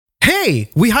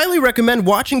Hey, we highly recommend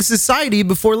watching Society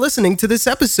before listening to this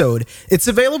episode. It's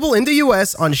available in the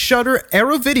US on Shudder,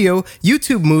 Arrow Video,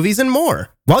 YouTube Movies, and more.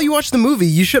 While you watch the movie,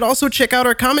 you should also check out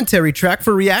our commentary track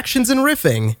for reactions and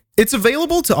riffing. It's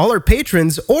available to all our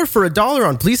patrons or for $1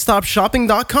 on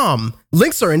PleaseStopShopping.com.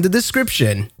 Links are in the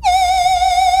description.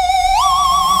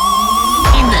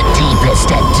 In the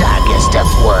deepest and darkest of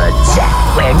woods,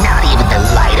 where not even the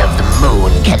light of the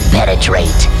moon can penetrate,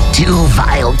 two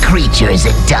vile creatures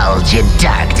indulge in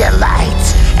dark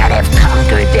delights and have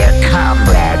conquered their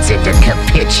comrades into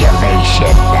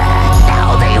capitulation.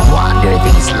 Now they wander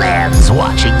these lands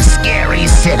watching scary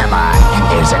cinema, and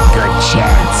there's a good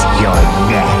chance you're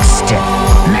next.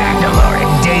 Mandalore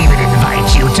and David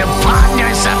invite you to ponder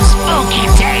some spooky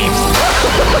tapes.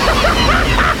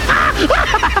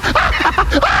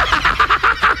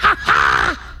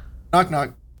 Knock,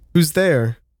 knock. Who's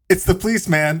there? It's the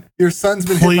policeman. Your son's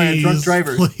been hit by a drunk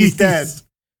driver. He's dead.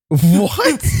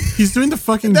 What? He's doing the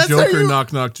fucking That's how Joker you-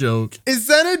 knock knock joke. Is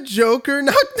that a Joker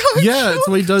knock knock? Yeah, it's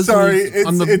what he does. Sorry, when he's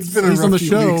on the, it's been a he's rough on the few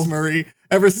show. weeks, Murray.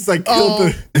 Ever since I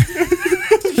killed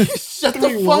Shut the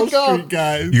the Wall fuck up. Street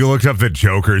guys. You looked up the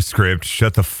Joker script.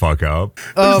 Shut the fuck up.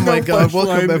 Oh There's my no god, punchline.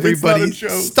 welcome It's not a everybody.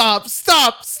 joke.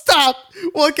 Stop.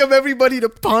 Welcome everybody to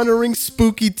Pondering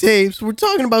Spooky Tapes. We're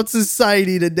talking about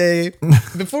society today.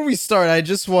 Before we start, I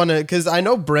just want to, because I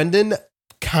know Brendan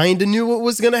kind of knew what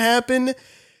was going to happen.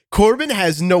 Corbin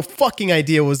has no fucking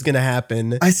idea what was going to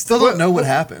happen. I still don't know what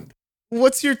happened.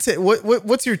 What's your take?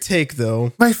 What's your take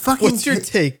though? My fucking. What's your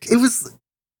take? It was.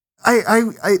 I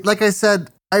like I said,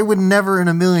 I would never in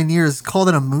a million years call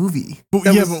it a movie. But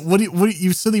what do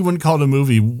you said you wouldn't call it a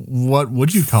movie. What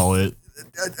would you call it?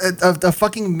 A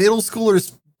fucking middle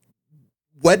schooler's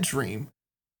wet dream.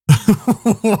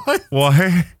 What? What?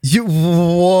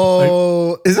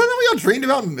 Whoa. Is that what we all dreamed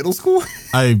about in middle school?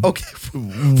 I Okay.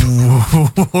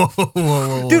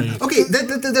 Dude, okay.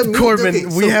 The movie- Corbin, okay,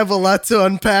 we have a lot to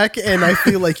unpack, and I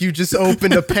feel like you just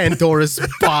opened a Pandora's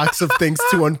box of things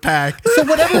to unpack. So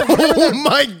whatever Oh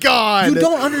my god! you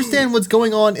don't understand what's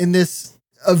going on in this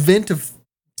event of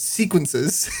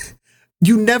sequences.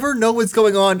 You never know what's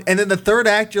going on, and in the third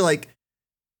act, you're like,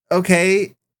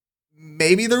 okay,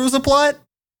 maybe there was a plot.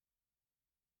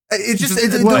 It's just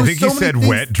there I was think so you many said things-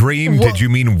 wet dream. What? Did you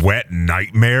mean wet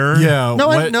nightmare? Yeah. No,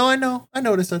 what- I know. I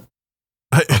noticed it.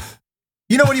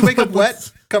 You know when you wake up wet,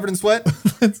 covered in sweat?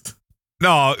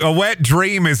 No, a wet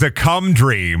dream is a cum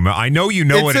dream. I know you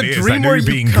know It's what a it is. dream I know where you're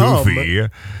you being cum. goofy.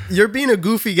 You're being a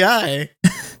goofy guy.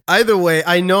 Either way,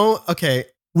 I know. Okay.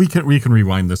 we can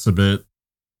rewind this a bit.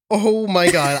 Oh my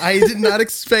god! I did not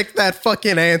expect that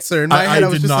fucking answer. In my head, I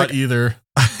was did just not like, either.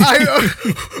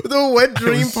 the wet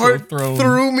dream was so part thrown.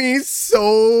 threw me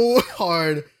so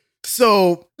hard.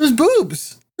 So There's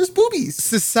boobs. There's boobies.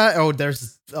 society. Oh,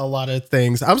 there's a lot of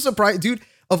things. I'm surprised, dude.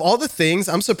 Of all the things,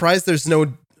 I'm surprised there's no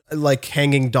like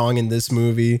hanging dong in this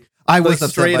movie. I was Like, upset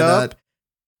straight by up. that.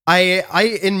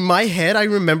 I in my head, I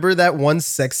remember that one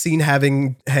sex scene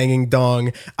having hanging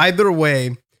dong. Either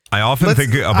way, I often Let's-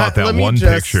 think about let that me one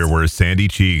just- picture where Sandy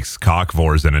Cheeks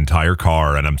cockvores an entire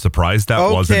car, and I'm surprised that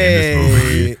wasn't in this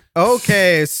movie.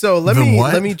 Okay, so let The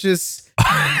what? me just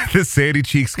The Sandy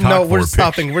Cheeks cockvore no, we're picture.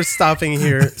 stopping. We're stopping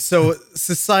here. So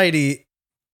Society,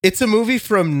 it's a movie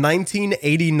from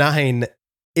 1989.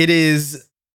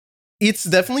 It's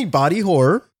definitely body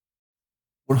horror.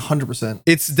 100%.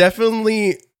 It's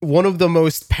definitely one of the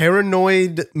most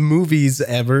paranoid movies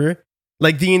ever.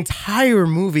 Like the entire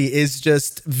movie is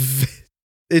just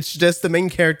it's just the main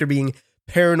character being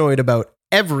paranoid about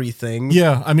everything.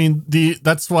 Yeah, I mean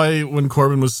that's why when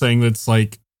Corbin was saying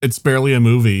that it's barely a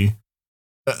movie,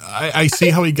 I see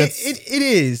how he gets. It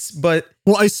is, but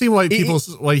Well, I see why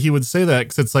why he would say that,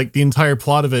 because it's like the entire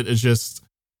plot of it is just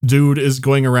dude is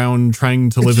going around trying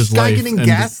to live his guy life. getting and-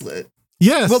 gaslit.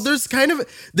 Yes. well, there's kind of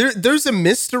there's a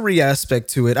mystery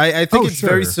aspect to it. I think Oh, it's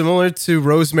very sure. similar to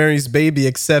Rosemary's Baby,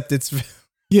 except it's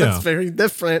yeah. very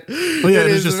different. yeah, it it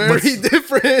is is just- very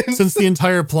different. Since the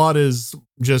entire plot is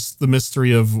just the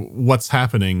mystery of what's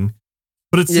happening.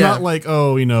 But it's Yeah. not like,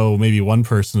 oh, maybe one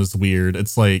person is weird.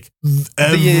 It's like This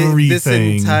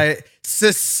everything. entire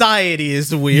society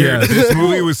is weird. Yeah, This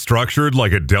movie was structured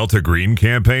like a Delta Green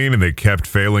campaign, and they kept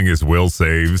failing as Will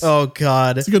saves. Oh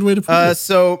god. It's a good way to put it.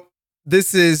 So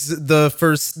this is the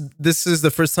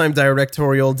first time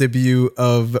directorial debut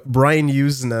of Brian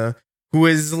Usna, who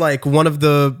is like one of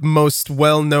the most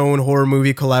well-known horror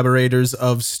movie collaborators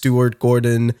of Stuart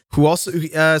Gordon, who also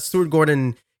Stuart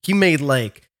Gordon, he made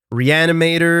like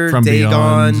Reanimator, From Dagon,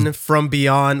 Beyond. From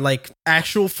Beyond, like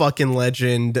actual fucking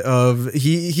legend of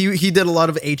he did a lot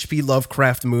of H.P.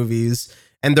 Lovecraft movies,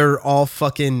 and they're all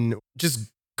fucking just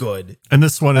good. And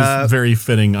this one is very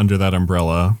fitting under that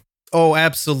umbrella. Oh,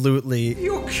 absolutely.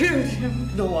 You killed him.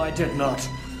 No, I did not.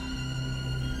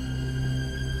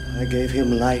 I gave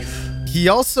him life. He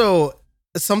also,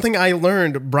 something I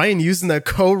learned, Brian Usna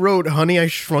co-wrote Honey, I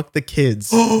Shrunk the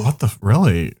Kids. What the,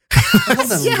 really?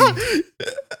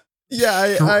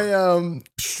 Yeah,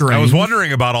 I was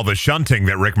wondering about all the shunting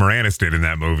that Rick Moranis did in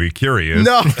that movie. Curious.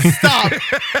 No, stop.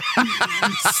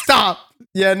 Stop.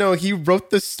 Yeah, no, he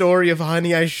wrote the story of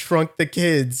Honey, I Shrunk the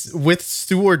Kids with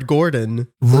Stuart Gordon.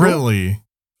 Really?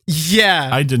 Yeah.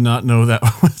 I did not know that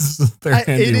was their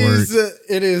handiwork.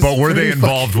 It is. But were they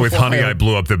involved with Honey, I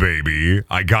Blew Up the Baby?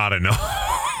 I gotta know.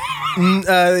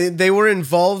 They were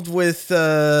involved with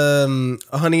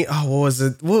Honey. Oh, what was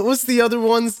it? What was the other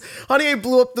ones? Honey, I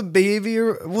Blew Up the Baby,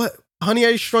 or what? Honey,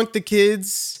 I Shrunk the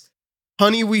Kids.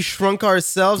 Honey, We Shrunk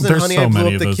Ourselves, and There's Honey, so I Blew many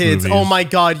Up of the those Kids. movies. Oh my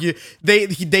God, they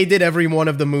did every one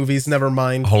of the movies. Never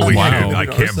mind. Holy Wow. shit! I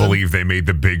can't believe they made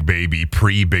the Big Baby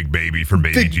pre-Big Baby for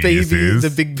Baby Big Baby, Geniuses. the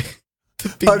big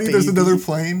Honey, there's Baby. another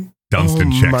plane. Dunstan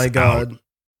Oh checks my out. God.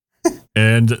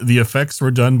 And the effects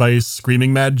were done by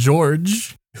Screaming Mad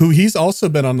George, who he's also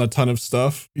been on a ton of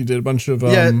stuff. He did a bunch of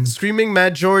Yeah, Screaming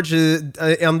Mad George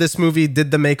on this movie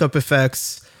did the makeup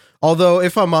effects. Although,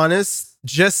 if I'm honest,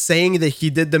 just saying that he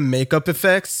did the makeup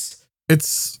effects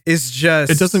it's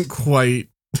it doesn't quite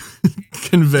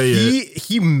convey it.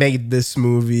 He made this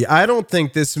movie. I don't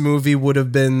think this movie would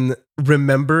have been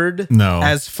remembered No.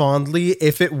 as fondly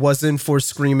if it wasn't for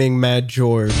Screaming Mad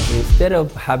George. Instead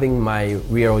of having my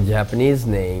real Japanese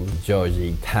name, George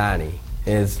Tani,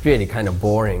 it's really kind of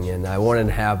boring, and I wanted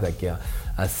to have like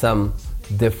some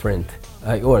different,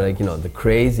 or like, you know, the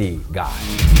crazy guy.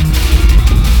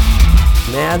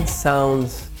 Mad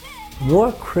sounds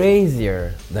more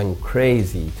crazier than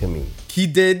crazy to me. He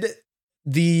did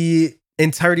the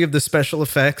entirety of the special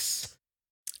effects.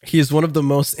 He is one of the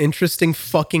most interesting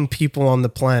fucking people on the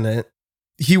planet.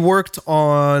 He worked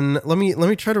on, let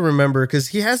me try to remember, because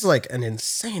he has like an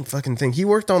insane fucking thing. He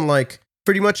worked on like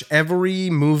pretty much every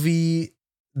movie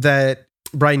that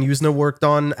Brian Usna worked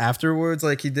on afterwards.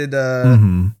 Like he did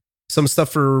some stuff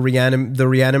for the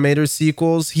Reanimator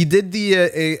sequels. He did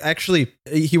the actually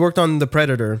he worked on The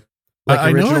Predator. Like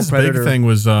I know his Predator. big thing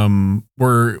was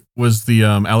was the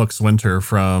Alex Winter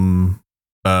from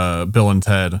Bill and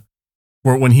Ted,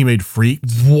 when he made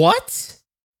Freaked. What?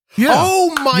 Yeah.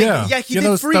 Oh my! Yeah. Yeah, he Yeah, did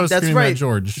that was Freak. That's Screaming Mad right.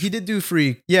 George. He did do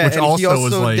Freak. Yeah, Which and also, he also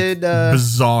was like did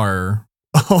bizarre.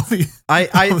 All the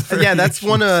yeah, that's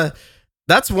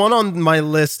one on my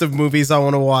list of movies I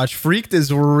want to watch. Freaked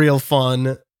is real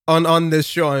fun on this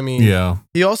show. I mean, Yeah.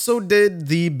 He also did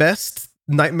the best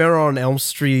Nightmare on Elm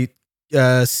Street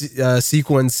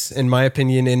sequence, in my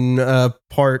opinion, in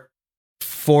part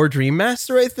 4 Dream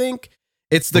Master. I think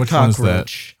it's the Which one's that?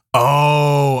 cockroach.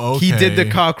 Oh, okay. He did the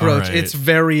cockroach. All right. It's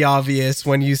very obvious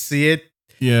when you see it.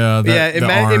 Yeah, Yeah,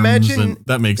 the arms imagine and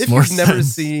that makes if more you've sense. never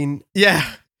seen,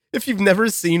 if you've never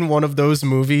seen one of those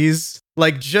movies,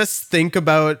 like just think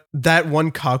about that one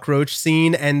cockroach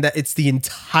scene, and that it's the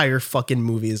entire fucking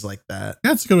movie is like that.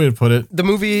 That's a good way to put it. The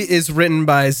movie is written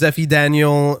by Zeffie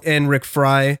Daniel and Rick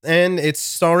Fry, and it's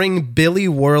starring Billy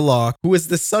Warlock, who is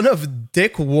the son of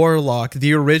Dick Warlock,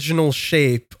 the original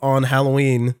Shape on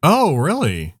Halloween. Oh,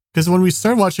 really? Because when we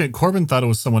started watching it, Corbin thought it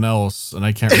was someone else, and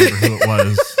I can't remember who it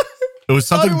was. It was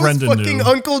something Brendan fucking knew.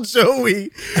 Uncle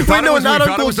Joey. I thought it was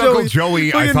Uncle Joey.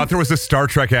 I Fucking- thought there was a Star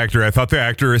Trek actor. I thought the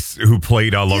actress who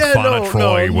played Locfana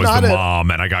Troy was not the at-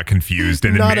 mom, and I got confused.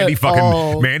 And then not at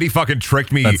all. Mandy fucking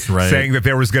tricked me, That's right. saying that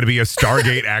there was going to be a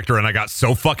Stargate actor, and I got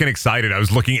so fucking excited. I was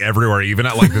looking everywhere, even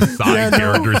at like the side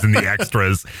characters and the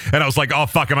extras, and I was like, "Oh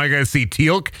fuck, am I going to see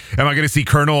Teal'c? Am I going to see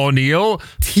Colonel O'Neill?"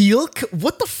 Teal'c?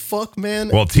 What the fuck, man?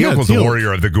 Well, Teal'c Yeah, was Teal'c. a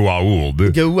warrior of the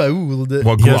Goa'uld. Go old.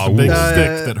 Well, He has a big Goa'uld.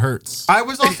 stick that hurts. I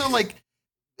was also like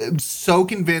so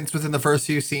convinced within the first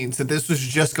few scenes that this was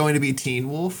just going to be Teen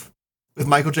Wolf with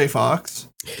Michael J. Fox.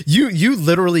 You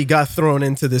literally got thrown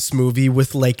into this movie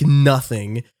with like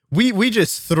nothing. We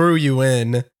just threw you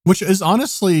in. Which is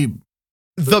honestly,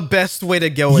 The best way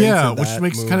to go into that which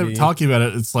makes kind of movie. talking about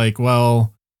it. It's like,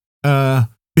 well,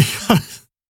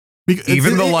 because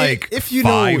Even the it- like if you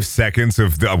 5 know- seconds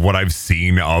of what I've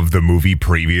seen of the movie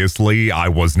previously, I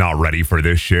was not ready for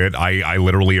this shit. I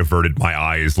literally averted my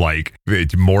eyes like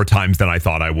more times than I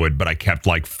thought I would, but I kept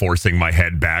like forcing my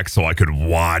head back so I could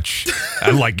watch.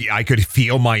 And like I could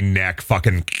feel my neck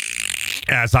fucking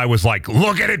as I was like,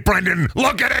 look at it, Brendan,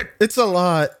 look at it. It's a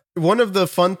lot. One of the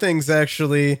fun things,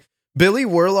 actually, Billy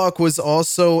Warlock was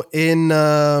also in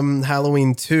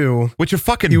Halloween 2. Which a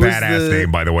fucking He was badass the-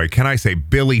 name, by the way. Can I say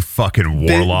Billy fucking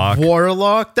Warlock?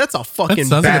 Warlock? That's a fucking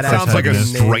sounds like a badass. Sounds like a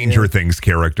protagonist. name, Stranger yeah. Things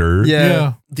character.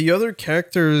 Yeah. The other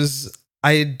characters,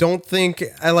 I don't think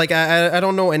I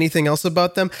don't know anything else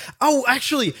about them. Oh,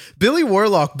 actually, Billy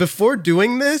Warlock, before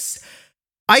doing this,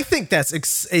 I think that's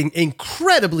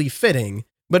incredibly fitting.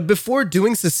 But before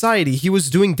doing Society, he was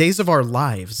doing Days of Our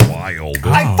Lives. Wild.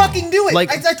 I fucking knew it.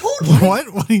 Like- I told you.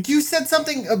 What? You said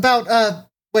something about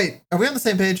wait, are we on the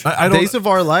same page? I don't. Days of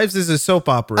Our Lives is a soap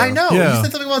opera. I know. Yeah. You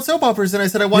said something about soap operas, and I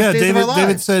said I watched Yeah, Days of Our David. Lives.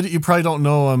 David said you probably don't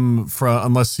know him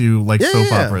unless you like Yeah, soap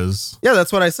yeah. operas. Yeah,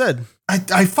 that's what I said.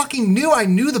 I fucking knew I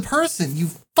knew the person. You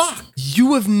fuck.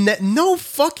 You have no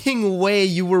fucking way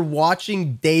you were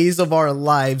watching Days of Our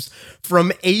Lives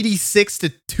from 86 to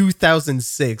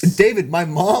 2006. David, my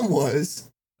mom was.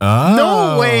 Oh.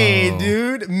 No way,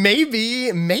 dude. Maybe.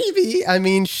 I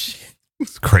mean,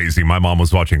 It's crazy. My mom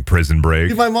was watching Prison Break.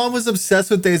 Dude, my mom was obsessed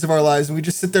with Days of Our Lives, and we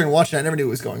just sit there and watch it. I never knew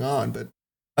what was going on, but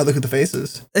I look at the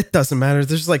faces. it doesn't matter.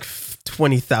 There's like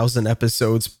 20,000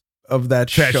 episodes of that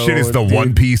show. That shit is the dude.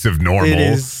 One Piece of normal. It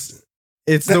is.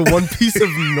 It's the One Piece of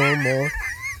normal.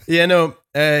 Yeah, no.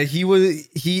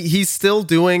 He's still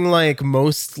doing like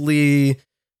mostly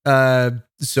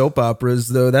soap operas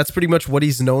though. That's pretty much what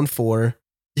he's known for.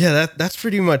 Yeah, that's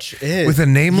pretty much it. With a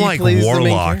name He like plays the main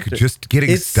Warlock, character. just getting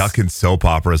It's- stuck in soap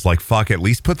operas, like, fuck, at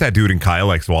least put that dude in Kyle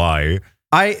XY.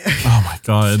 Oh my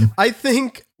god. I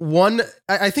think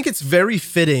it's very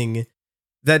fitting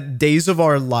that Days of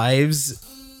Our Lives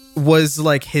was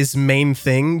like his main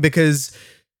thing, because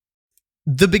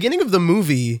the beginning of the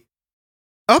movie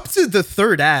up to the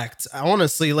third act,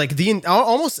 honestly, like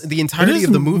almost the It entirety is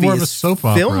of the movie more of is a soap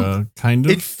filmed. opera, kind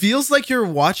of. It feels like you're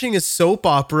watching a soap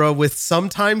opera with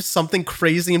sometimes something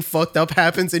crazy and fucked up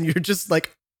happens and you're just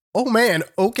like, oh man,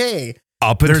 okay.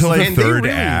 Up There's until the like- And they third really-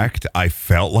 act, I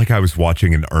felt like I was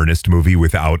watching an Ernest movie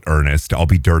without Ernest. I'll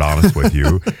be dirt honest with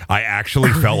you. I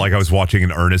actually felt like I was watching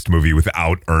an Ernest movie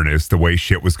without Ernest. The way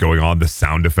shit was going on, the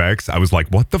sound effects. I was like,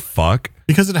 what the fuck?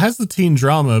 Because it has the teen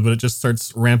drama, but it just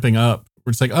starts ramping up.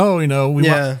 We're just like, oh, you know, we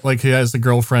Yeah. want, like he has a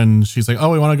girlfriend. She's like,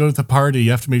 oh, we want to go to the party. You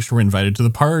have to make sure we're invited to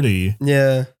the party.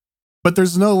 Yeah. But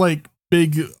there's no like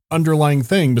big underlying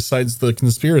thing besides the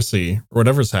conspiracy or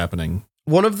whatever's happening.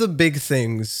 One of the big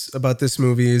things about this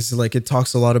movie is like it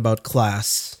talks a lot about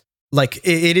class. Like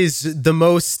it is the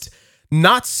most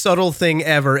not subtle thing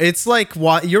ever. It's like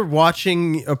you're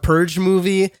watching a Purge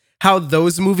movie, how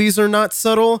those movies are not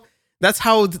subtle. That's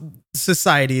how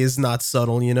Society is not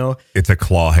subtle, you know? It's a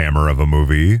claw hammer of a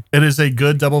movie. It is a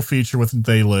good double feature with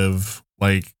They Live.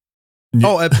 Like,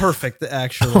 Perfect,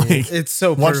 actually. Like, It's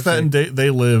so watch perfect. that in They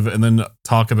Live and then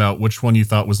talk about which one you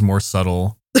thought was more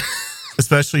subtle.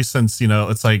 Especially since, you know,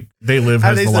 it's like They Live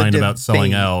has That the is a line about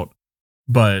selling debate. out.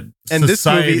 But And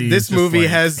Society this is just movie like,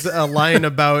 has a line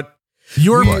about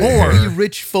you're we poor.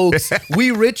 rich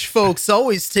folks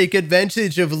always take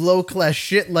advantage of low class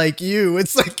shit like you.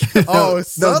 It's like, oh, No,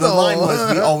 subtle. the line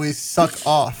was we always suck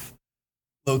off.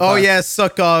 low Oh class. yeah,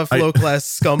 suck off low class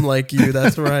scum like you.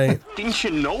 That's right. Didn't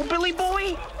you know, Billy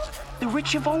Boy? The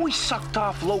rich have always sucked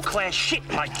off low-class shit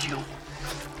like you.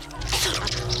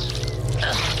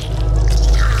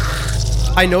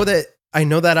 I know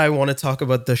that I want to talk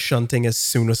about the shunting as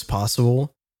soon as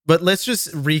possible, but let's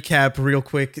just recap real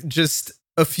quick. Just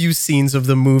a few scenes of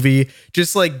the movie.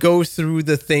 Just like go through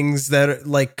the things that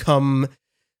like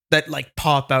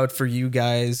pop out for you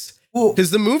guys. Well,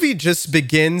 Because the movie just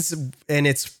begins and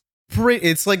it's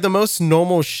like the most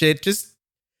normal shit. Just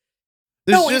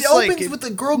no, there's it just opens with the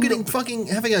girl getting fucking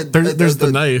having a There's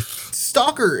the knife.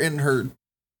 stalker in her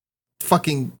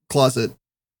fucking closet.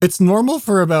 It's normal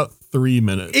for about 3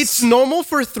 minutes. it's normal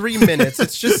for 3 minutes.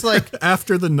 It's just like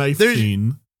after the knife There's-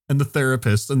 scene and the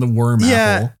therapist and the worm Yeah.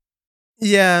 apple.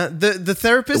 yeah, the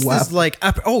therapist The is like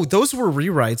those were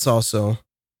rewrites also.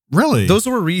 Really? Those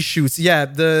were reshoots. Yeah,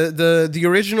 the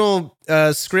original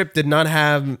script did not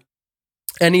have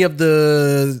any of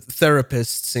the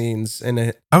therapist scenes in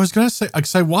it. I was gonna say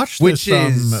because I watched Which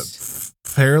this is-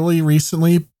 fairly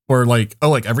recently, or like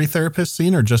every therapist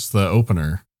scene, or just the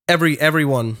opener.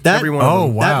 Everyone. That- Everyone. Oh,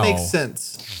 Them. wow. That makes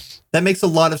sense. That makes a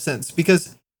lot of sense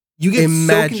because you get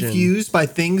Imagine. so confused by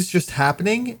things just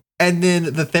happening, and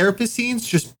then the therapist scenes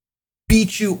just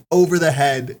beat you over the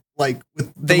head like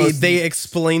with the most, They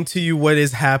explain to you what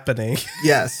is happening.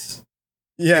 yes,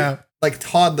 Yeah. like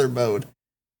toddler mode.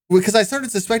 Because I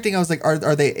started suspecting, I was like, are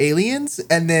they aliens?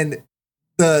 And then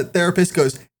the therapist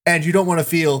goes, and you don't want to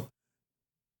feel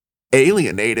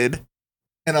alienated.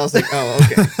 And I was like, oh,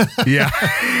 okay. Yeah.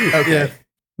 Okay. Yeah.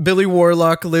 Billy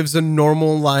Warlock lives a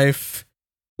normal life.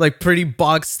 like pretty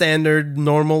bog standard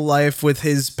normal life with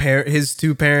his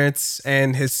two parents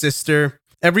and his sister.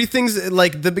 Everything's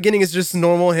like the beginning is just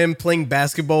normal. Him playing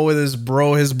basketball with his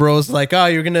bro. His bro's like, "Oh,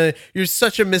 you're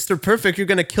such a Mr. Perfect. You're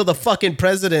gonna kill the fucking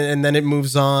president." And then it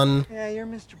moves on. Yeah, you're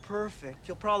Mr. Perfect.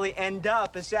 You'll probably end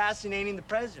up assassinating the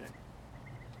president.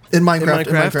 In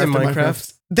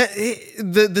Minecraft.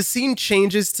 The scene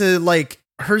changes to like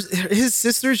his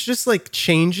sister's just like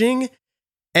changing,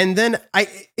 and then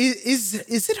is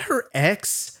it her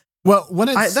ex? Well,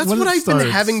 that's when what I've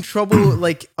been having trouble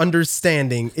like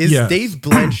understanding. Is Yes. Dave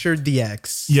Blanchard the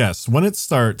ex? Yes, when it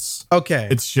starts, Okay.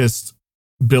 it's just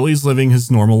Billy's living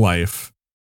his normal life,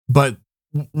 but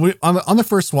on the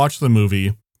first watch of the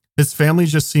movie, his family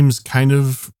just seems kind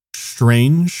of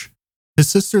strange. His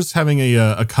sister's having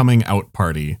a coming out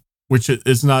party, which it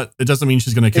is not. It doesn't mean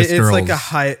she's going to kiss girls. It's like a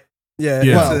high,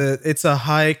 it's a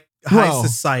high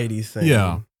society thing.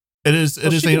 Yeah. It is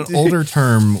she an can older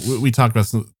term. We talked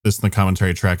about this in the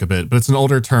commentary track a bit, but it's an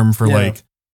older term for like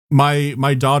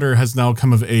my daughter has now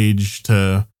come of age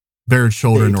to bear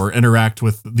children or interact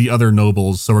with the other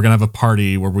nobles. So we're gonna have a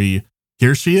party where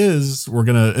here she is. We're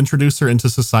gonna introduce her into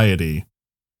society.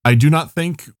 I do not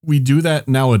think we do that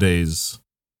nowadays.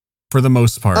 For the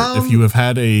most part, if you have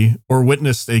had or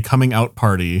witnessed a coming out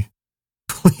party,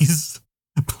 please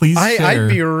share. I'd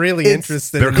be really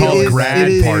interested. They're called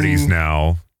grad parties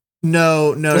now.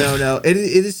 No. It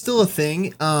is still a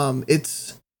thing.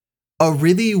 It's a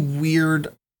really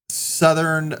weird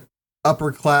Southern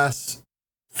upper class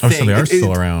thing. Oh, so they are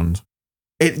still around.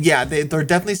 They're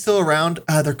definitely still around.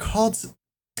 They're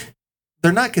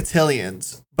not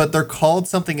cotillions, but they're called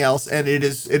something else, and it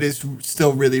is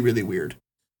still really, really weird.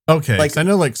 Okay, like I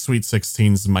know like Sweet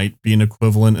 16s might be an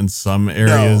equivalent in some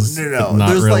areas. No. Not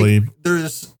there's really.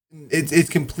 It's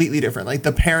completely different. Like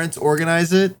the parents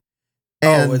organize it.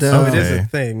 And it is a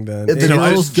thing then.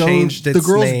 The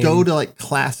girls name. go to like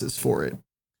classes for it.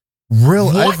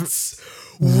 Really? What?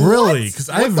 Really? Because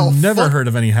I've never fuck? heard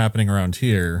of any happening around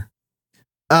here.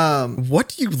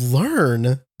 What do you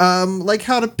learn? Like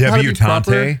how to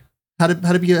Debutante. How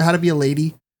to be a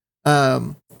lady.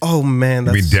 Oh man,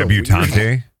 that's You mean debutante?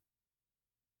 weird.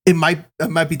 It might be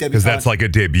debutante Because that's like a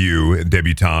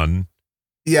debutante.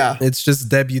 Yeah, it's just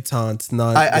debutante,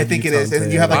 not. I think it is.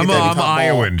 And you have like I'm a debutante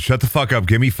Iowan. Shut the fuck up.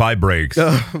 Give me 5 breaks.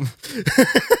 Okay.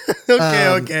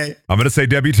 I'm gonna say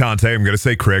debutante. I'm gonna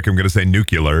say crick. I'm gonna say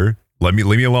nuclear. Leave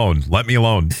me alone. Let me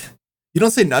alone. You don't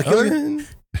say nuclear?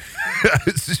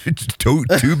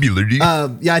 Tubular.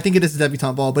 Yeah, I think it is a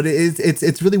debutante ball, but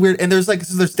it's really weird. And there's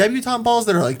debutante balls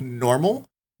that are like normal,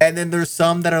 and then there's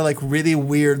some that are like really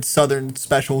weird Southern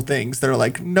special things that are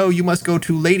like, no, you must go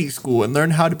to lady school and learn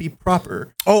how to be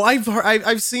proper. Oh,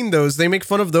 I've seen those. They make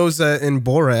fun of those in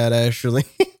Borat, actually.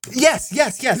 Yes.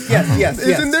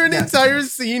 Isn't there an entire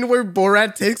scene where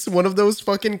Borat takes one of those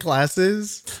fucking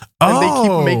classes and they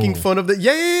keep making fun of the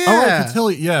yeah. Oh, I could tell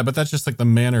you, yeah, but that's just like the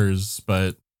manners,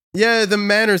 but yeah, the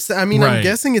manners. I mean, I'm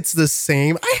guessing it's the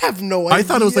same. I have no idea. I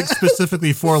thought it was like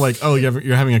specifically for like, oh,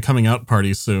 you're having a coming out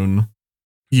party soon.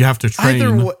 You have to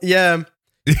train. Yeah.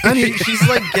 I mean, she's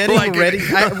like getting ready.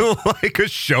 Like a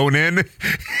shonen.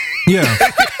 Yeah.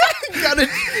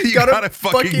 gotta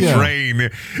fucking train.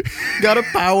 Gotta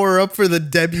power up for the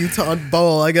debutante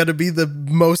ball. I gotta be the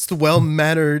most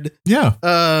well-mannered. Yeah.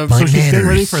 So she's getting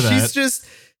ready for that.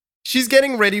 She's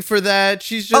getting ready for that.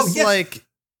 She's just like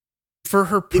for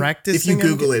her practicing. If you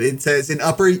Google it says an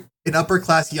upper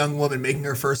class young woman making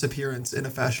her first appearance in a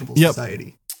fashionable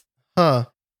society. Huh.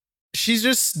 She's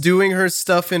just doing her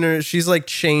stuff she's like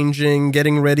changing,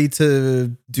 getting ready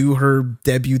to do her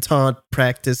debutante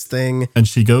practice thing. And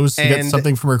she goes to get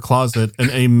something from her closet, and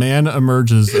a man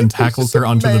emerges and tackles her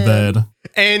onto the bed.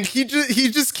 And he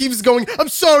just keeps going, I'm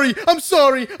sorry,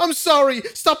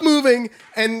 stop moving.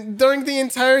 And during the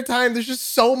entire time, there's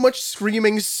just so much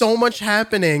screaming, so much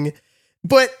happening.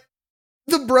 But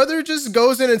the brother just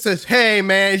goes in and says, hey,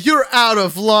 man, you're out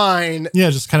of line. Yeah,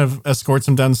 just kind of escorts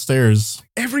him downstairs.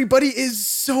 Everybody is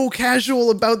so casual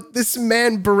about this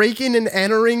man breaking and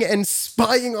entering and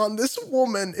spying on this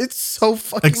woman. It's so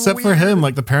fucking Except weird. for him,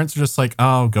 like the parents are just like,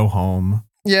 oh, go home.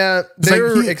 Yeah,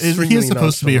 they're like, he is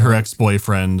supposed to be her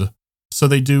ex-boyfriend, so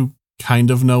they do kind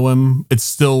of know him. It's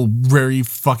still very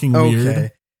fucking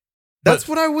weird. That's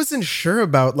what I wasn't sure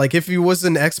about. Like, if he was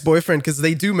an ex-boyfriend, because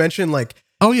they do mention, like,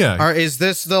 oh, yeah. Is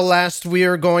this the last we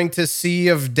are going to see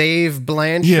of Dave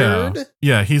Blanchard?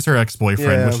 Yeah, he's her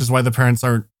ex-boyfriend, which is why the parents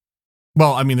aren't...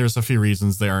 Well, I mean, there's a few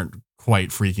reasons they aren't quite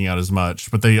freaking out as much,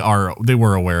 but they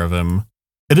were aware of him.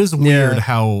 It is weird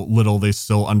how little they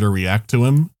still underreact to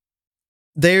him.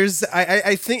 There's,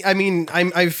 I think, I mean,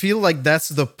 I feel like that's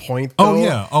the point. Though, Oh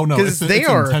yeah. Oh no. It's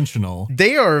intentional.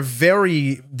 They are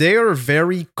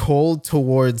very cold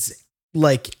towards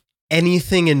like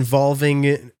anything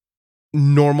involving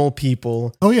normal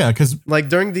people. Oh yeah, because like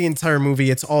during the entire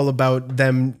movie, it's all about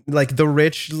them. Like the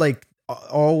rich, like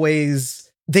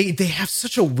always. They have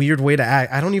such a weird way to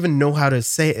act. I don't even know how to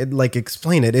say it, like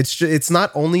explain it. It's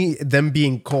not only them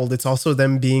being cold, it's also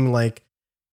them being like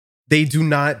they do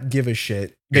not give a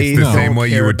shit. It's the same way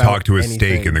you would talk to a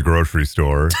steak in the grocery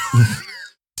store.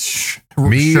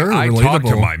 Me, sure, I relatable. talk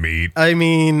to my meat. I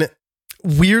mean,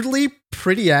 weirdly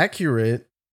pretty accurate.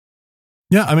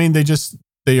 Yeah, I mean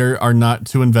they are not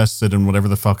too invested in whatever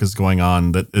the fuck is going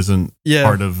on that isn't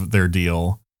part of their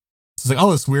deal. It's like,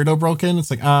 oh, this weirdo broke in.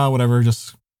 It's like, whatever,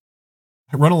 just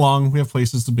run along. We have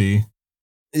places to be.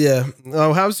 Yeah.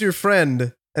 Oh, how's your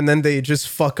friend? And then they just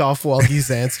fuck off while he's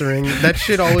answering. That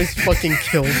shit always fucking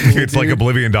kills me. It's like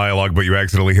Oblivion dialogue, but you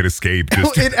accidentally hit escape.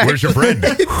 Just, where's your friend?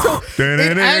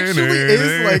 It actually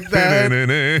is like that.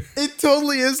 It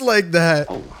totally is like that.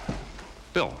 Oh,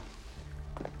 Bill,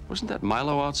 wasn't that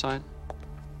Milo outside?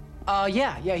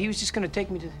 Yeah, he was just gonna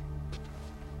take me to...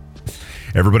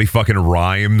 Everybody fucking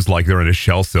rhymes like they're in a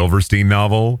Shel Silverstein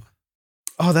novel.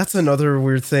 Oh, that's another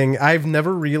weird thing. I've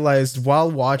never realized while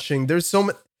watching, there's so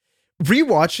much...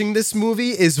 Rewatching this movie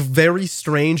is very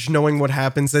strange knowing what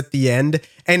happens at the end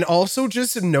and also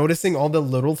just noticing all the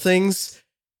little things.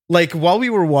 Like while we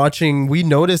were watching, we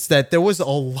noticed that there was a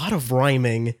lot of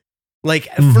rhyming.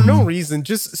 Like for no reason,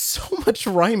 just so much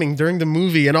rhyming during the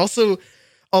movie and also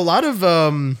a lot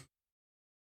of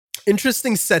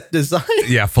interesting set design.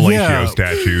 Yeah, fellatio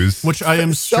statues. Which I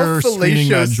am sure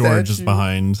Screening at George is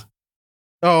behind.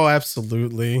 Oh,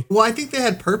 absolutely. Well, I think they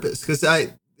had purpose because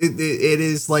it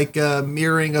is like a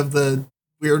mirroring of the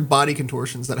weird body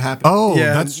contortions that happen. Oh,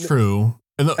 yeah, that's true.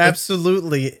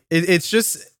 Absolutely. It's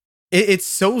just, it's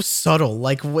so subtle.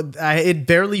 Like it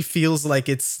barely feels like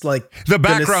it's like the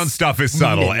background stuff is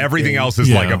subtle. Everything else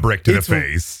is like a brick to the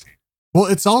face. Well,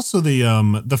 it's also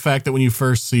the fact that when you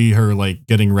first see her like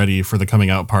getting ready for the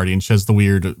coming out party and she has the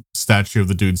weird statue of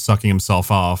the dude sucking himself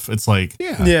off. It's like,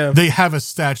 they have a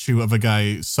statue of a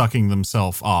guy sucking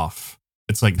themselves off.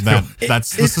 It's like that.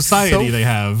 That's the society they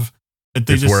have.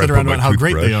 They just sit around about how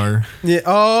great they are. Yeah.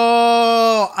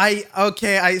 Oh,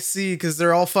 I see. Because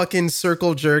they're all fucking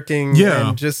circle jerking. Yeah.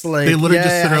 And just like they literally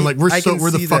just sit around like we're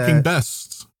the fucking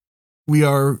best. We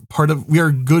are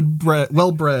good bred,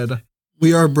 well bred.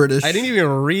 We are British. I didn't even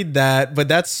read that, but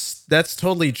that's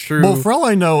totally true. Well, for all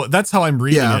I know, that's how I'm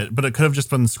reading it. But it could have just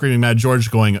been Screaming Mad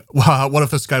George going, "Wow, what if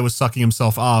this guy was sucking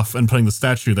himself off and putting the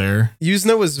statue there?"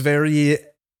 Yuzna was very.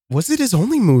 Was it his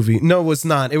only movie? No, it was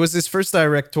not. It was his first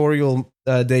directorial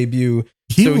debut.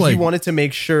 He wanted to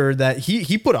make sure that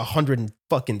he put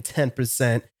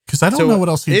 110%. Because I don't know what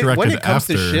else he directed when it comes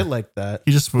after. to shit like that.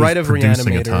 He just was Bride of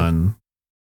producing Reanimator. a ton.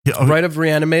 Yeah, Bride of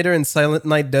Reanimator and Silent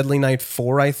Night, Deadly Night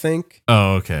 4, I think.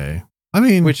 Oh, okay. I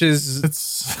mean, which is it's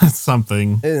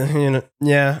something.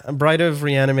 Yeah, Bride of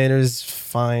Reanimator is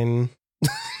fine.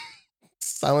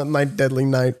 Silent Night, Deadly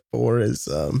Night 4 is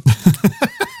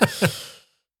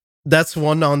that's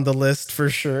one on the list for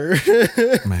sure.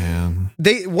 Man.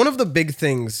 One of the big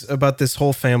things about this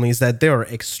whole family is that they are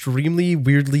extremely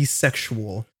weirdly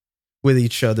sexual with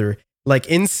each other. Like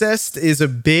incest is a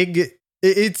big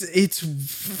it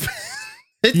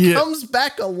comes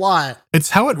back a lot. It's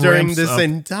how it during this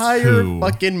entire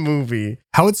fucking movie.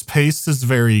 How it's paced is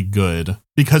very good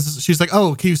because she's like,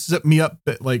 "Oh, can you zip me up,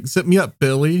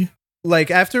 Billy?"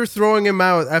 Like after throwing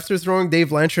Dave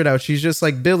Blanchard out, she's just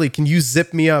like, "Billy, can you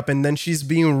zip me up?" And then she's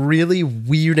being really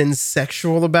weird and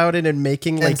sexual about it and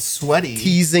making like sweaty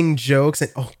teasing jokes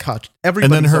and oh god,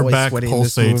 everybody's and then her always back sweaty in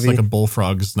this pulsates movie. like a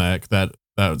bullfrog's neck.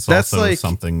 That's also like,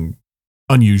 something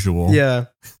unusual. Yeah,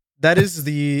 that is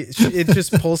it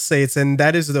just pulsates, and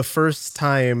that is the first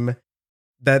time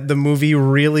that the movie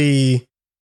really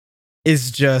is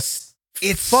just.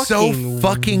 It's so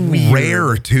fucking weird.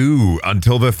 Rare too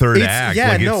until the third act.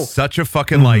 Yeah, it's such a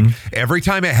fucking like every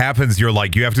time it happens, you're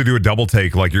like you have to do a double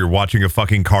take like you're watching a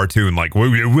fucking cartoon. Like what?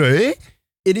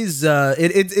 It is.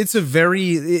 It's a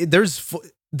very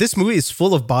this movie is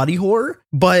full of body horror,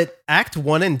 but Act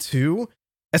 1 and 2,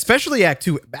 especially Act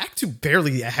 2. Act 2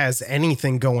 barely has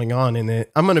anything going on in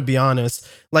it. I'm gonna be honest.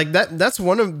 Like that's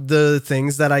one of the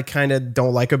things that I kind of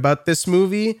don't like about this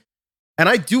movie. And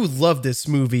I do love this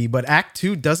movie, but Act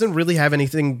 2 doesn't really have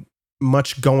anything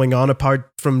much going on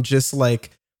apart from just like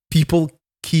people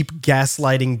keep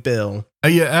gaslighting Bill.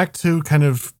 Yeah, Act 2 kind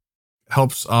of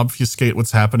helps obfuscate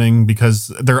what's happening because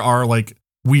there are like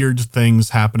weird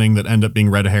things happening that end up being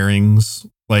red herrings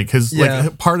Like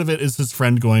like part of it is his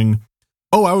friend going,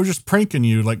 "Oh, I was just pranking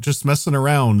you, like just messing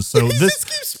around." So he this just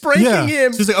keeps pranking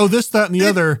him. So he's like, "Oh, this, that, and the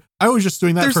other. I was just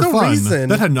doing that for fun. Reason.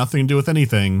 That had nothing to do with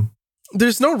anything."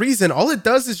 There's no reason. All it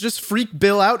does is just freak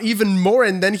Bill out even more,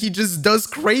 and then he just does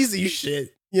crazy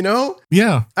shit, you know?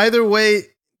 Yeah. Either way,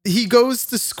 he goes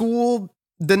to school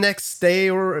the next day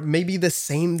or maybe the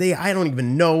same day. I don't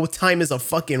even know. Time is a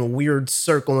fucking weird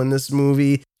circle in this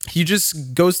movie. He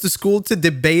just goes to school to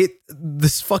debate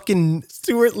this fucking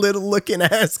Stuart Little looking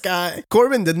ass guy.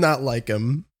 Corbin did not like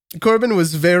him. Corbin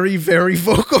was very, very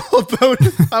vocal about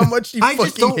how much he I fucking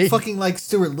just don't hates. fucking like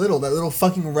Stuart Little, that little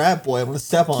fucking rat boy. I want to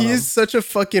step on him. He is such a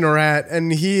fucking rat,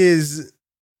 and he's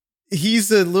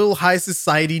a little high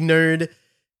society nerd,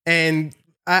 and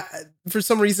for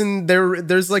some reason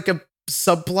there's like a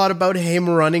subplot about him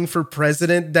running for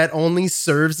president that only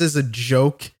serves as a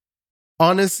joke.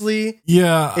 Honestly,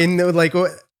 yeah, in like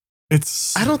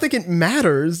it's I don't think it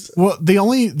matters. Well, the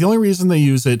only reason they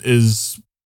use it is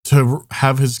to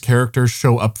have his character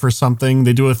show up for something.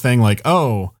 They do a thing like,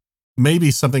 oh, maybe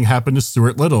something happened to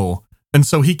Stuart Little, and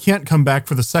so he can't come back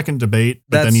for the second debate,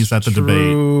 but then he's at the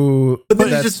debate. But then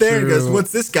he's just there and goes,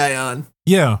 "What's this guy on?"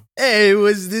 Yeah. Hey, it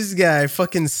was this guy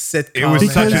fucking sitcom. It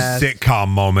was such a sitcom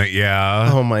moment,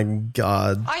 yeah. Oh my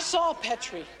God. I saw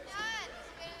Petrie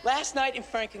last night in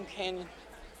Franklin Canyon,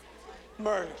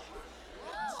 murdered.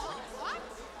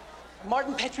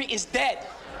 Martin Petrie is dead.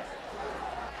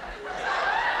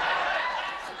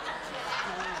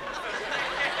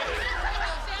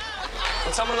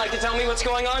 Would someone like to tell me what's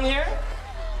going on here?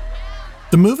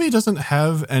 The movie doesn't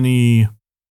have any,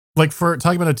 like, for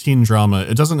talking about a teen drama,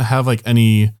 it doesn't have like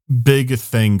any big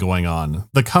thing going on.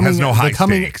 The coming has no high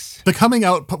stakes. The coming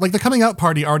out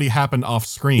party already happened off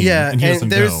screen. Yeah, and he doesn't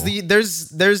there's go.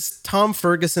 there's Tom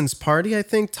Ferguson's party. I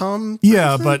think Tom.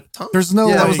 Yeah, Ferguson? but Tom? there's no.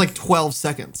 Yeah, that like, was like 12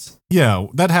 seconds. Yeah,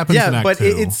 that happens in Yeah, Act but 2.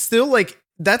 it's still like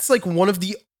that's like one of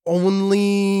the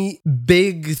only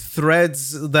big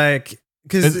threads, like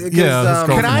because his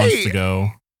girlfriend wants to go.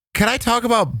 Can I talk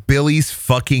about Billy's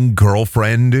fucking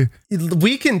girlfriend?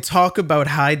 we can talk about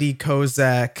Heidi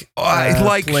Kozak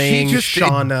Like playing she just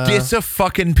Shauna.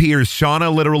 dis-a-fucking-peers.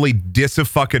 Shauna literally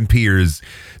dis-a-fucking-peers.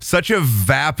 Such a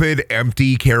vapid,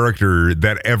 empty character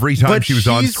that every time But she was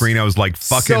on she's screen, I was like,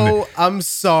 fucking. So I'm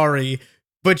sorry,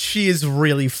 but she is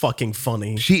really fucking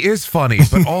funny. She is funny,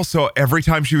 but also every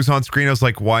time she was on screen, I was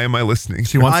like, why am I listening?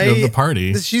 She wants to go to the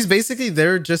party. She's basically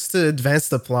there just to advance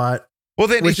the plot. Well,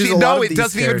 then, Which is a lot no, of it these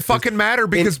doesn't even characters. fucking matter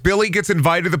because Billy gets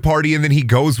invited to the party and then he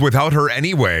goes without her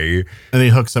anyway. And he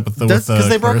hooks up with the Because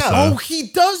they broke up. Oh, he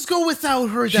does go without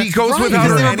her. That's She goes right. without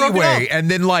her Because they were broken anyway, up.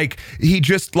 and then like he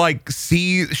just like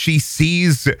she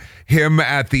sees him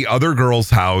at the other girl's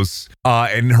house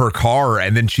in her car,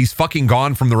 and then she's fucking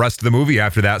gone from the rest of the movie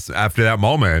after that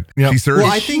moment. Yep. She serves.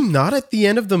 Well, I think not at the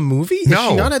end of the movie. Is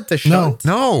No. she not at the shot?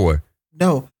 no.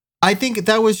 No, I think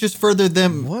that was just further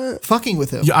them What? fucking with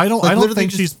him. Yeah, I don't. Like, I don't literally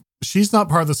think just- she's not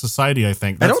part of the society. I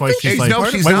think I that's don't why think she's she's like. No,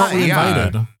 she's why not, weren't we yeah.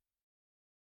 invited?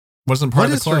 Wasn't part What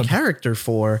of is the her club. character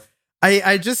for?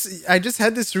 I just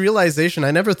had this realization.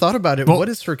 I never thought about it. Well, what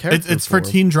is her character? It's for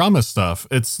teen drama stuff.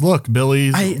 It's look,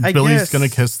 Billy's I Billy's guess. gonna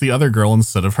kiss the other girl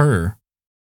instead of her.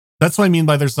 That's what I mean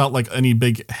by there's not like any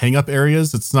big hang up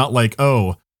areas. It's not like,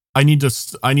 oh, I need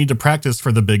to practice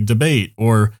for the big debate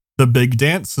or the big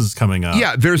dance is coming up.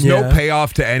 Yeah, there's no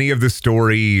payoff to any of the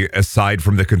story aside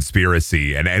from the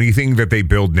conspiracy, and anything that they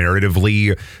build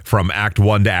narratively from Act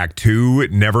 1 to Act 2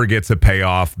 never gets a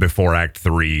payoff before Act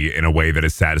 3 in a way that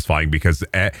is satisfying, because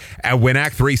when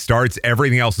Act 3 starts,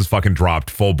 everything else is fucking dropped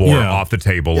full bore off the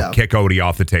table. Yeah. Kick Odie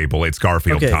off the table. It's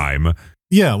Garfield time.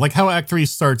 Yeah, like how Act 3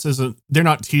 starts isn't, they're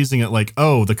not teasing it like,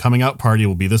 oh, the coming out party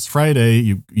will be this Friday.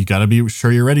 You got to be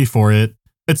sure you're ready for it.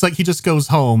 It's like he just goes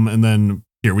home and then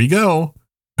here we go.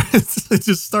 It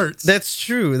just starts. That's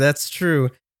true.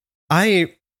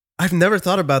 I've never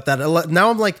thought about that. Now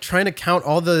I'm like trying to count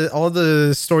all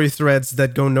the story threads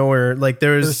that go nowhere. Like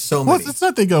there's so Well, many. it's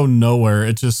not they go nowhere.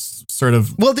 It just sort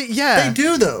of. Well, they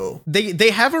do though. They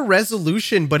have a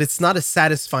resolution, but it's not a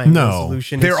satisfying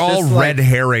resolution. They're It's all just red like,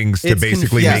 herrings to it's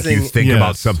basically make you confusing. think Yes.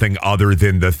 about something other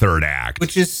than the third act.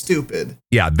 Which is stupid.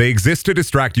 Yeah, they exist to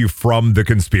distract you from the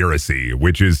conspiracy,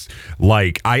 which is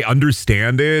like, I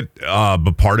understand it,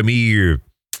 but part of me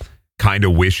kind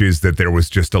of wishes that there was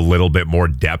just a little bit more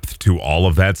depth to all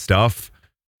of that stuff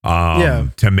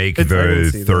to make I can the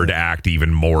see third that. act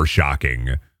even more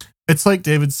shocking. It's like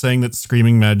David saying that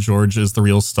Screaming Mad George is the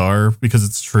real star because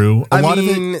it's true. A lot of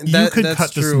it, you could that's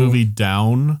cut this true. movie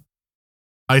down.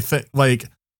 I think, like,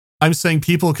 I'm saying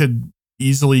people could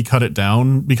easily cut it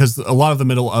down because a lot of the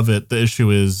middle of it, the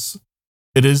issue is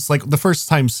it is like the first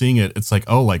time seeing it, it's like,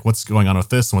 oh, like what's going on with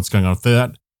this and what's going on with that.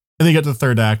 And then you get to the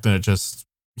third act and it just,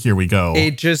 here we go.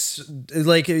 It just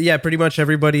like, yeah, pretty much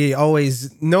everybody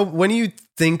always when you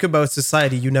think about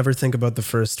society, you never think about the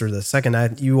first or the second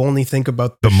act. You only think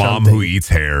about the mom who eats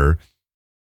hair.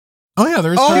 Oh yeah,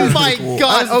 there's. Oh my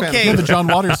god! Okay, yeah, the John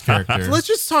Waters character. Let's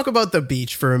just talk about the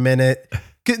beach for a minute.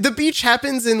 The beach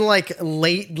happens in like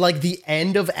late, like the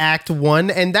end of Act 1,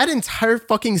 and that entire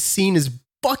fucking scene is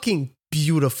fucking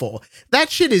beautiful. That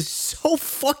shit is so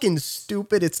fucking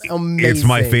stupid. It's amazing. It's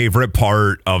my favorite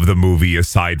part of the movie,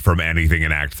 aside from anything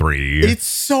in Act 3. It's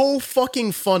so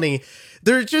fucking funny.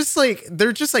 They're just like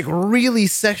really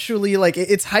sexually, like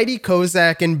it's Heidi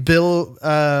Kozak and Bill.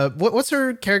 What's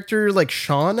her character, like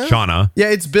Shauna? Shauna. Yeah,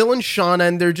 it's Bill and Shauna,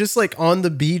 and they're just like on the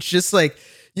beach, just like,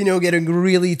 you know, getting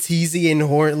really teasy and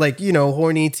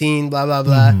horny teen, blah blah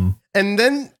blah. And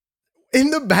then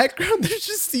in the background, there's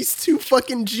just these two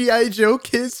fucking G.I. Joe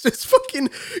kids just fucking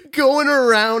going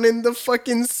around in the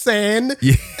fucking sand,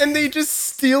 and they just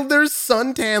steal their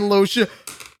suntan lotion.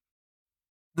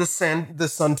 The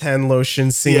suntan lotion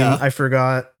scene, I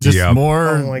forgot. Just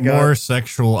more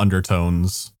sexual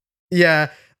undertones. Yeah.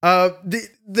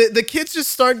 The kids just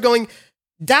start going,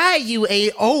 die, you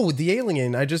the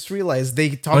alien. I just realized they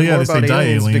talk more about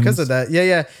aliens because of that.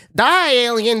 Yeah. Die,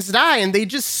 aliens, die. And they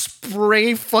just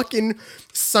spray fucking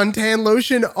suntan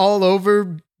lotion all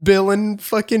over Bill and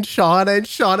fucking Shauna, and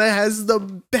Shauna has the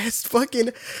best fucking,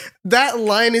 that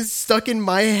line is stuck in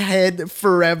my head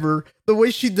forever. The way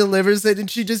she delivers it, and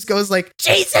she just goes like,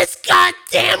 Jesus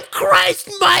goddamn Christ,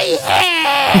 my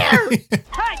hair! Jesus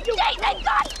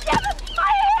goddammit,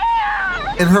 my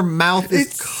hair! And her mouth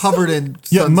is covered in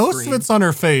sunscreen. Yeah, most of it's on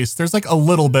her face. There's like a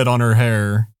little bit on her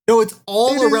hair. No, it's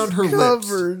all around her lips.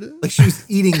 Like she was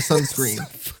eating sunscreen.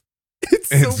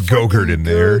 It's Gogurt in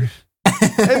there.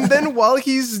 And then while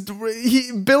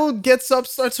Bill gets up,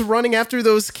 starts running after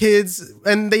those kids,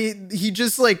 and he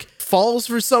just like falls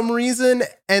for some reason,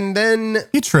 and then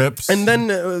he trips, and then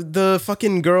the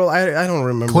fucking girl, I don't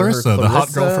remember Clarissa, the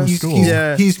hot girl from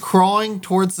school. He's crawling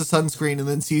towards the sunscreen and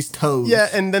then sees toes. Yeah,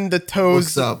 and then the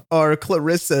toes are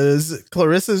Clarissa's.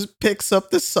 Clarissa picks up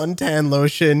the suntan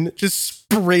lotion, just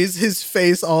sprays his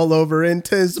face all over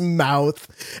into his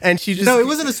mouth, and she just it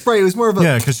wasn't a spray, it was more of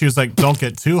a because she was like, don't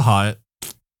get too hot.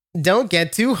 Don't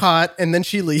get too hot, and then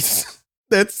she leaves.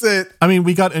 That's it. I mean,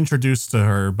 we got introduced to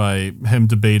her by him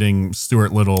debating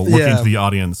Stuart Little, looking to the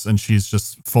audience, and she's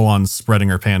just full on spreading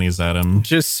her panties at him.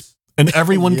 And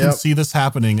everyone can see this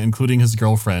happening, including his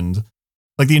girlfriend.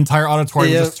 Like the entire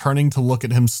auditorium just turning to look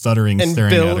at him stuttering, and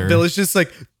staring at her. Bill is just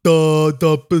like, the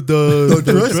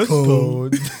dress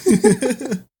code.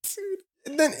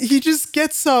 And then he just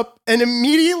gets up, and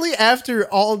immediately after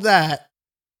all that,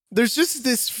 there's just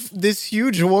this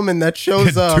huge woman that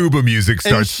shows up. Tuba music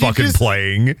starts fucking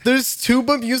playing. There's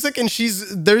tuba music, and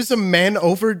there's a man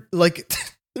over, like,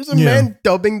 there's a man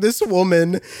dubbing this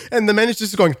woman, and the man is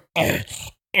just going, That's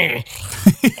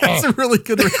a really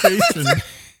good rotation.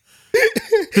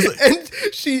 And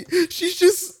she's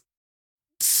just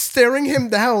staring him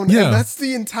down, and that's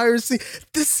the entire scene.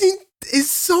 The scene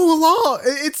is so long.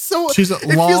 She's a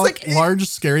large,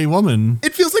 scary woman.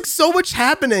 It feels like so much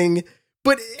happening.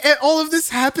 But all of this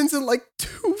happens in like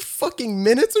 2 fucking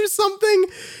minutes or something.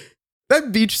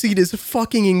 That beach scene is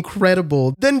fucking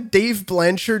incredible. Then Dave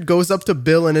Blanchard goes up to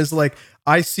Bill and is like,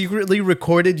 I secretly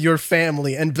recorded your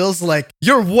family. And Bill's like,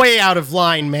 you're way out of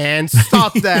line, man.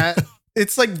 Stop that.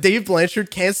 It's like Dave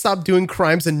Blanchard can't stop doing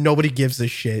crimes and nobody gives a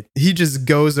shit. He just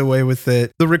goes away with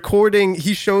it. The recording,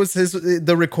 he shows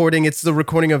the recording. It's the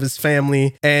recording of his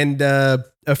family and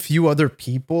a few other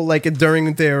people, like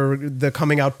during the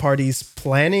coming out parties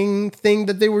planning thing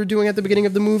that they were doing at the beginning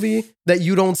of the movie that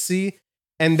you don't see.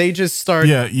 And they just start.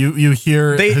 Yeah, you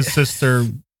hear his sister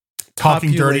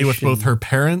talking dirty with both her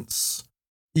parents.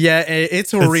 Yeah,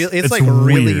 it's like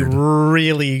really,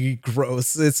 really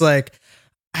gross. It's like,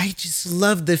 I just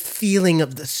love the feeling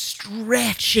of the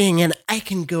stretching and I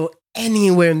can go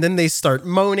anywhere. And then they start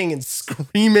moaning and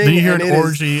screaming. Then you hear an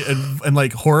orgy and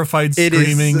like horrified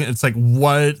screaming. It's like,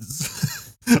 what?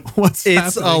 What's happening?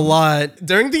 It's a lot.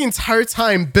 During the entire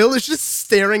time, Bill is just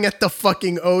staring at the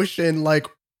fucking ocean like,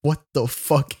 what the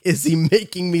fuck is he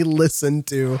making me listen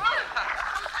to?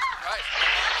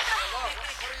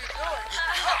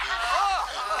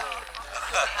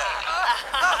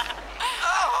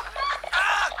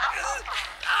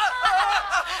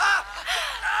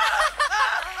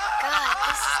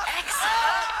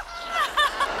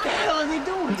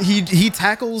 He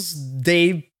tackles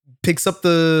Dave, picks up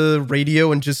the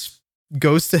radio and just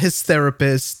goes to his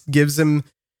therapist, gives him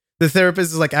The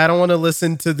therapist is like, I don't want to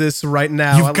listen to this right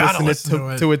now. You've I'll gotta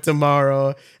listen to it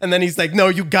tomorrow. And then he's like, no,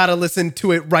 you gotta listen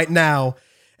to it right now.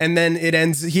 And then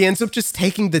he ends up just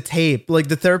taking the tape. Like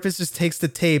the therapist just takes the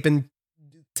tape and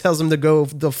tells him to go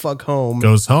the fuck home.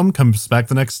 Goes home, comes back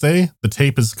the next day. The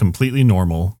tape is completely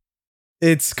normal.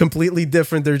 It's completely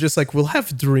different. They're just like, we'll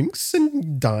have drinks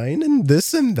and dine and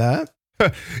this and that.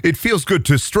 It feels good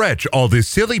to stretch all this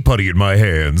silly putty in my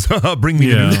hands. Bring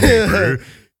me a newspaper.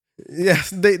 Yeah,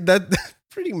 that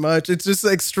pretty much. It's just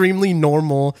extremely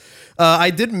normal. I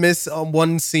did miss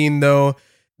one scene though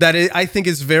that I think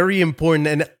is very important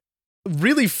and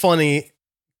really funny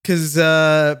because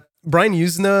Brian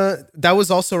Usna, that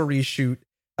was also a reshoot.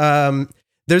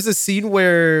 There's a scene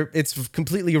where it's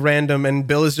completely random and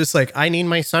Bill is just like, I need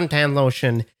my suntan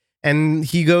lotion, and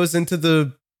he goes into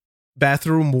the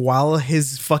bathroom while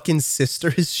his fucking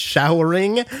sister is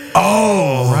showering.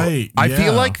 Oh, right. I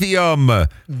feel like the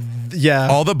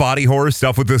all the body horror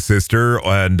stuff with the sister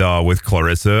and with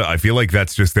Clarissa, I feel like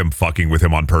that's just them fucking with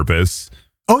him on purpose.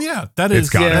 Oh yeah, that is. It's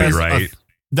gotta be right.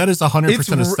 That is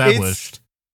 100% established.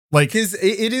 Like, because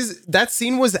it is, that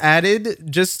scene was added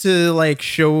just to like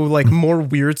show like more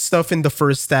weird stuff in the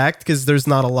first act because there's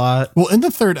not a lot. Well, in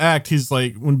the third act, he's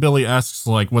like, when Billy asks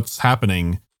like what's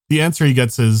happening, the answer he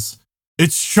gets is,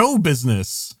 it's show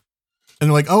business. And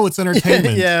they're like, oh, it's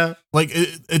entertainment. Yeah. Like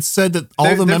it's said that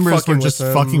all the members were just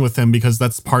fucking with him because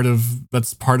that's part of the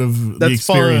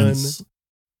experience. Fun.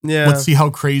 Yeah. Let's see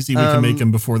how crazy we can make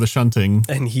him before the shunting.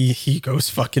 And he goes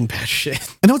fucking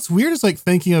batshit. And what's weird is like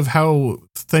thinking of how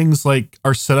things like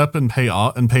are set up and paid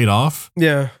off.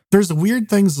 Yeah. There's weird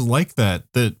things like that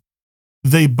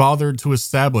they bothered to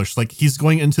establish. Like he's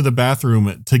going into the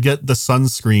bathroom to get the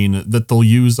sunscreen that they'll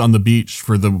use on the beach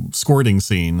for the squirting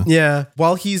scene. Yeah.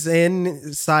 While he's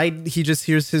inside, he just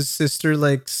hears his sister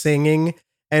like singing.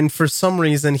 And for some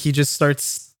reason, he just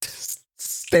starts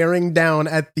staring down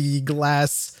at the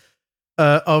glass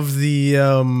of the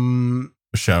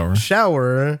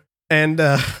shower. And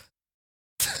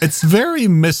it's very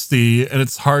misty and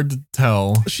it's hard to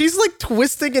tell. She's like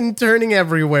twisting and turning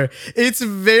everywhere. It's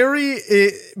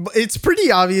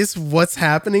pretty obvious what's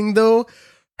happening though.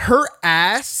 Her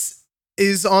ass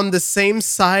is on the same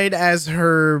side as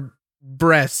her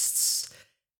breasts,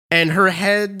 and her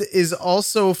head is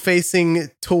also facing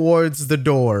towards the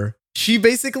door. She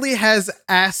basically has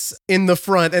ass in the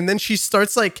front, and then she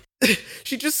starts like,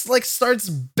 she just like starts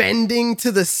bending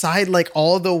to the side like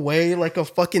all the way like a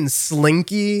fucking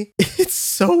slinky. It's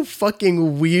so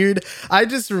fucking weird. I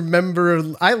just remember,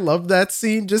 I love that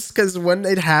scene just because when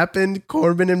it happened,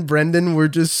 Corbin and Brendan were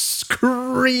just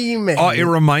screaming. Oh, it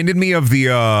reminded me of the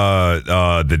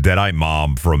Deadeye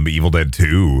mom from Evil Dead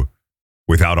 2.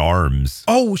 Without arms.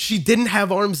 Oh, she didn't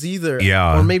have arms either.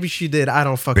 Yeah. Or maybe she did. I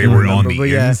don't fucking remember. They were remember, on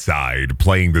the inside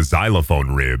playing the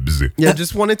xylophone ribs. Yeah,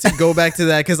 just wanted to go back to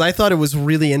that because I thought it was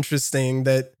really interesting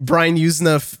that Brian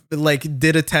Usna like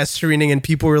did a test screening and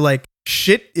people were like,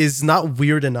 shit is not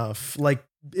weird enough. Like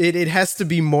it has to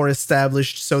be more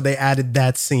established, so they added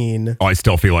that scene. Oh, I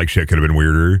still feel like shit could have been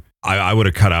weirder. I would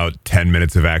have cut out 10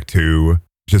 minutes of Act 2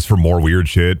 just for more weird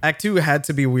shit. Act 2 had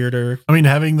to be weirder. I mean,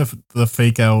 having the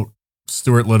fake out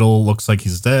Stuart Little looks like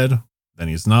he's dead, then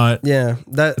he's not. Yeah,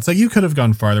 it's like you could have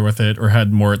gone farther with it or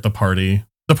had more at the party.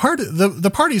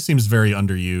 The party seems very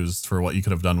underused for what you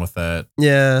could have done with that.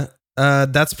 Yeah,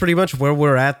 that's pretty much where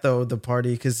we're at though. The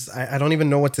party, because I don't even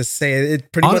know what to say.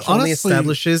 It pretty much only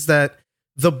establishes that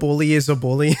the bully is a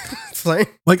bully. It's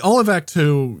like all of Act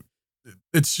 2.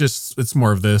 It's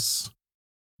more of this.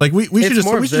 Like we should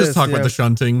just talk about the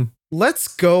shunting. Let's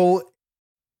go.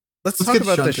 Let's talk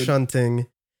about the shunting.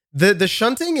 The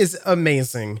shunting is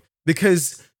amazing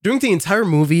because during the entire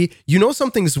movie, you know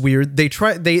something's weird. They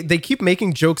keep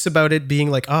making jokes about it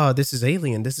being like, this is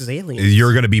alien. This is alien.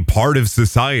 You're going to be part of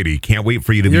society. Can't wait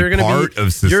for you to be part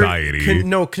of society.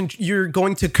 You're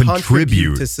going to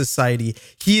contribute to society.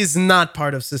 He is not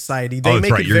part of society. They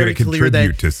make it very clear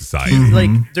that to society.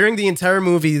 Like during the entire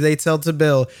movie, they tell to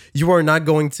Bill, you are not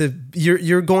going to.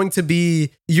 You're going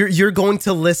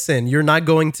to listen. You're not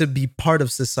going to be part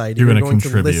of society. You're going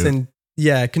to listen.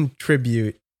 Yeah,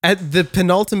 contribute. At the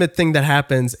penultimate thing that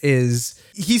happens is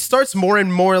he starts more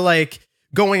and more like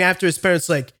going after his parents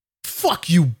like,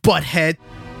 fuck you, butthead.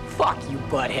 Fuck you,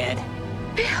 butthead.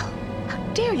 Bill, how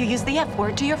dare you use the F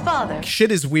word to your father?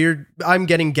 Shit is weird. I'm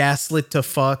getting gaslit to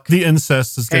fuck. The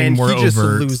incest is getting more overt. Just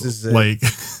loses it. Like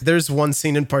there's one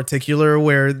scene in particular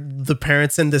where the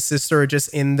parents and the sister are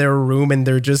just in their room and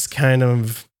they're just kind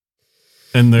of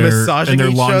massaging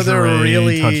each other,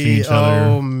 really touching each other.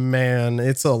 Oh man,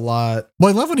 it's a lot. Well,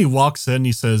 I love when he walks in.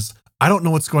 He says, "I don't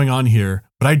know what's going on here,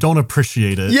 but I don't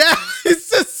appreciate it." Yeah, it's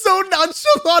just so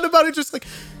nonchalant about it, just like,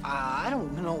 I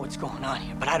don't know what's going on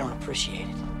here, but I don't appreciate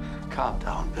it. Calm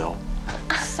down, Bill.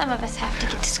 Some of us have to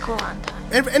get to school on time.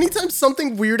 and anytime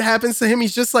something weird happens to him,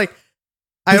 he's just like,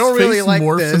 I His don't really face like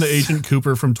morphs this. into Agent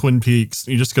Cooper from Twin Peaks.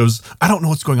 He just goes, I don't know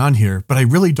what's going on here, but I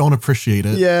really don't appreciate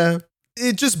it. Yeah.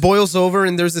 It just boils over,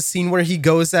 and there's a scene where he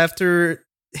goes after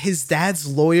his dad's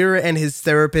lawyer and his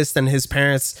therapist and his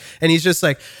parents, and he's just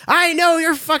like, I know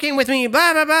you're fucking with me,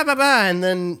 blah, blah, blah, blah, blah. And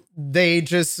then they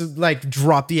just like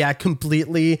drop the act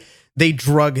completely. They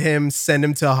drug him, send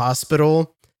him to a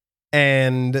hospital,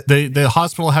 and The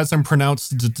hospital has him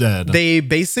pronounced dead. they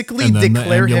basically and then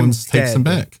declare the him ambulance takes him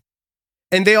dead. back.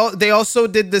 And they also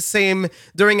did the same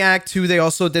during Act 2. They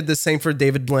also did the same for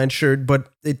David Blanchard, but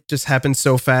it just happened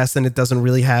so fast and it doesn't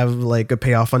really have like a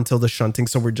payoff until the shunting.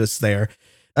 So we're just there.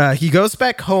 He goes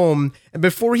back home, and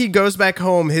before he goes back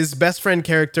home, his best friend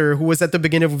character, who was at the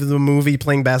beginning of the movie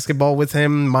playing basketball with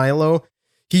him, Milo,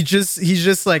 he's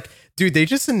just like, dude, they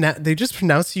just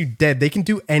pronounced you dead. They can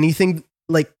do anything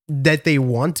like that they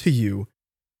want to you.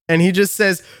 And he just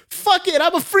says, fuck it,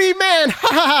 I'm a free man. Ha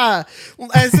ha ha.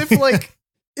 As if like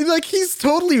he's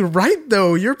totally right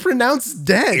though. You're pronounced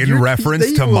dead. In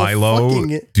reference to Milo,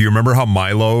 do you remember how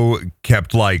Milo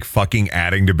kept like fucking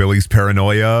adding to Billy's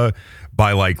paranoia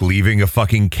by like leaving a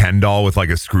fucking Ken doll with like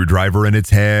a screwdriver in its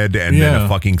head and then a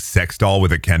fucking sex doll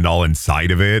with a Ken doll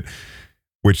inside of it,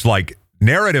 which like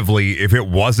narratively, if it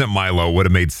wasn't Milo, would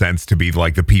have made sense to be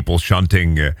like the people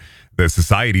shunting the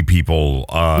society people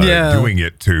doing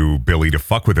it to Billy to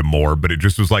fuck with him more. But it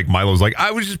just was like Milo's like, I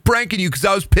was just pranking you because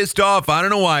I was pissed off. I don't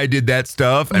know why I did that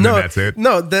stuff. And then that's it.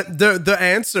 No, the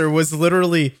answer was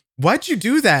literally, why'd you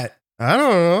do that? I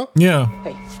don't know. Yeah.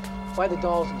 Hey, why the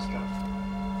dolls and stuff?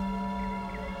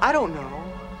 I don't know.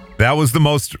 That was the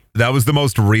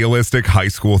most realistic high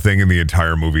school thing in the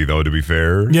entire movie, though, to be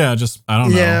fair. Yeah, just I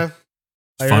don't know. Yeah.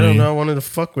 I don't know. I wanted to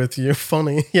fuck with you.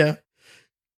 Funny. Yeah.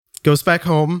 Goes back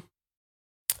home.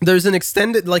 There's an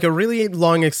extended, like a really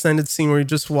long extended scene where you're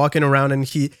just walking around and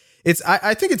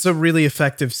I think it's a really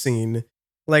effective scene.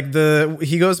 Like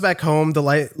he goes back home, the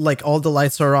light, like all the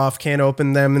lights are off, can't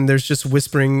open them. And there's just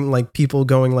whispering, like people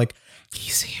going like,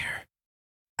 he's here.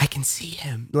 I can see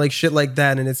him, like shit like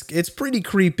that. And it's pretty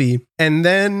creepy. And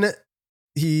then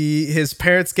his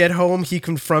parents get home, he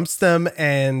confronts them,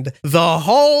 and the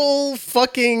whole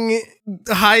fucking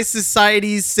high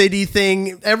society city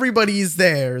thing, everybody's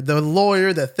there. The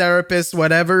lawyer, the therapist,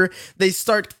 whatever.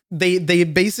 They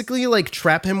basically like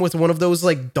trap him with one of those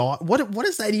like dog. What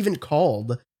is that even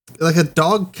called? Like a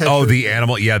dog catcher. Oh, the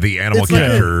animal. Yeah, the animal It's like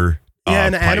catcher.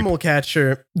 an pipe. animal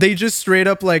catcher. They just straight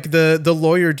up like the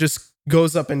lawyer just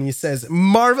goes up and he says,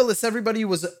 marvelous, everybody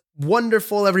was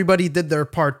wonderful, everybody did their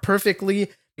part perfectly,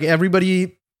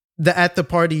 everybody at the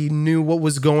party knew what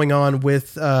was going on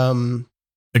with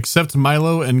except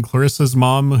Milo and Clarissa's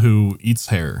mom, who eats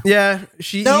hair. Yeah,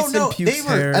 she eats and pukes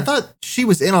hair. I thought she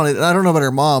was in on it. I don't know about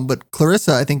her mom, but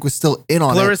Clarissa, I think, was still in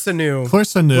on it. Clarissa knew.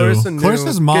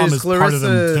 Clarissa's mom is part of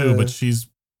them too, but she's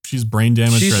brain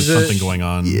damaged or has something going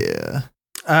on. Yeah.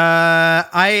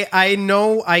 I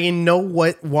know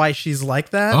why she's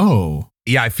like that. Oh.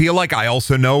 Yeah, I feel like I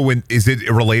also know is it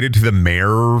related to the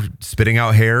mayor spitting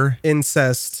out hair?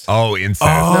 Incest. Oh, incest.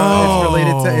 No, it's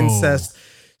related to incest.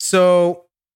 So,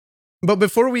 but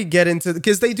before we get into,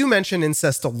 because they do mention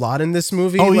incest a lot in this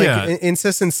movie. Oh, like, yeah.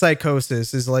 Incest and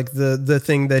psychosis is like the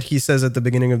thing that he says at the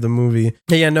beginning of the movie.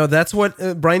 Yeah, no, that's what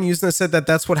Brian Usna said,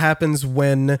 that's what happens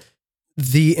when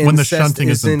the shunting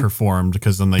isn't performed,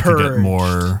 because then they can get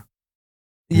more.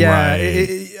 Yeah,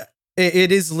 right.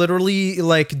 It is literally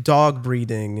like dog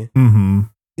breeding. Mm-hmm.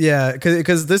 Yeah,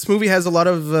 because this movie has a lot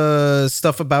of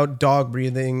stuff about dog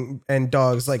breeding and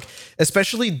dogs, like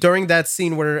especially during that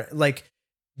scene where like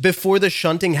before the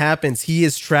shunting happens, he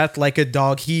is trapped like a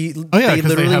dog. They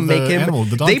literally make him.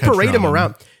 They parade him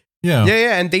around. Yeah,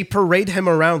 and they parade him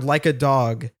around like a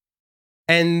dog.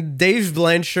 And Dave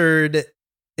Blanchard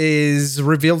is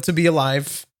revealed to be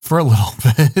alive for a little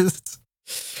bit,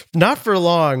 not for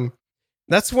long.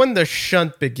 That's when the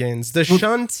shunt begins. I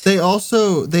think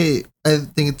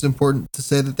it's important to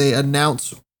say that they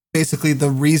announce basically the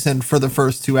reason for the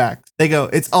first two acts. They go,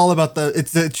 it's all about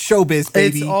it's showbiz,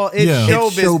 baby. It's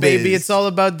showbiz, baby. It's all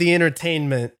about the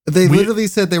entertainment. They literally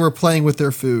said they were playing with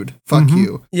their food. Fuck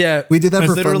you. Yeah. We did that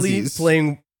for literally funsies.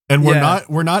 Playing. And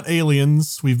we're not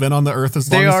aliens. We've been on the earth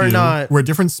as long as you. They are not. We're a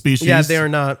different species. Yeah, they are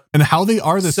not. And how they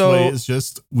are this way is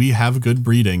just, we have good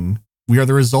breeding. We are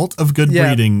the result of good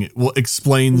breeding. Well,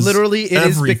 explains literally it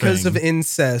everything. Is because of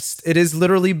incest. It is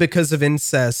literally because of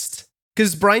incest.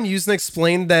 Because Brian Usna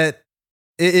explained that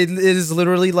it is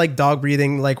literally like dog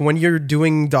breeding. Like when you're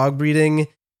doing dog breeding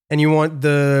and you want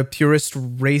the purest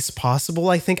race possible.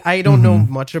 I think I don't know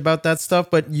much about that stuff,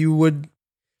 but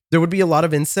there would be a lot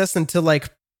of incest and to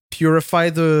like purify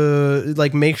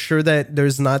make sure that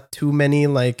there's not too many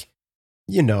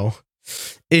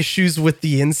issues with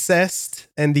the incest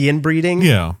and the inbreeding.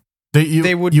 Yeah.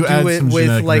 They would do it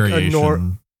with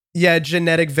like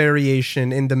genetic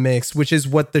variation in the mix, which is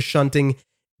what the shunting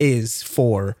is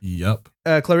for. Yep.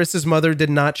 Clarissa's mother did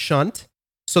not shunt,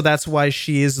 so that's why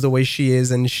she is the way she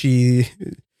is, and she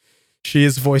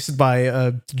is voiced by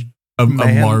a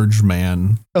large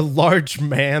man. A large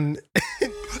man.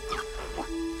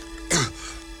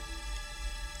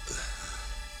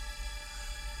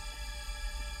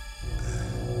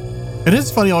 It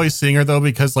is funny always seeing her though,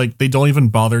 because like they don't even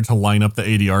bother to line up the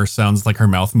ADR sounds like her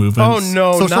mouth movements. Oh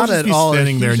no, so not she'll just at be all.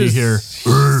 Standing there and you hear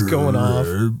she's going off.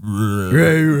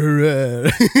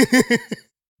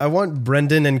 I want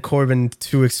Brendan and Corbin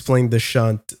to explain the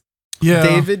shunt. Yeah,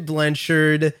 David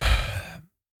Blanchard.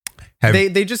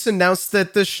 They just announced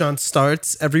that the shunt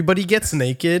starts. Everybody gets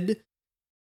naked.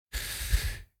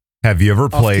 Have you ever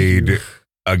played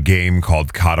a game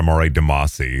called Katamari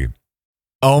Damacy?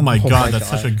 Oh my god, that's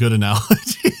such a good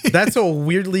analogy. That's a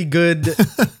weirdly good.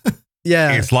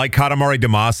 Yeah, it's like Katamari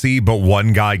Damacy, but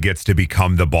one guy gets to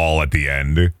become the ball at the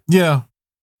end. Yeah,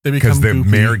 because the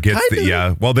mayor gets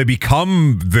they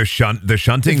become the shunt. The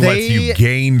shunting lets you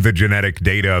gain the genetic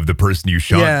data of the person you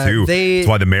shunt too. That's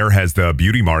why the mayor has the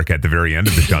beauty mark at the very end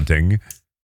of the shunting.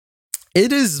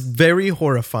 It is very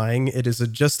horrifying. It is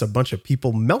just a bunch of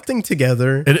people melting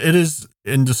together. It is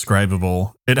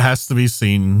indescribable. It has to be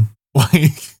seen.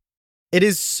 Like, it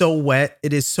is so wet.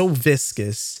 It is so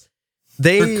viscous.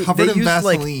 They're covered in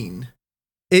Vaseline.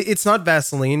 It's not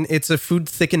Vaseline. It's a food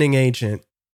thickening agent.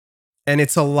 And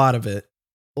it's a lot of it.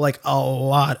 Like, a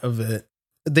lot of it.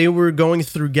 They were going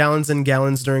through gallons and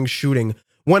gallons during shooting.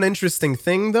 One interesting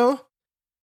thing, though,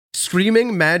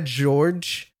 Screaming Mad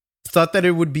George thought that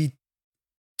it would be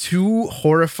too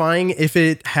horrifying if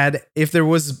there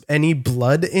was any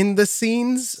blood in the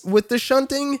scenes with the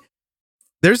shunting.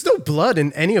 There's no blood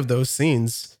in any of those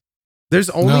scenes. There's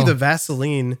only the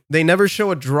Vaseline. They never show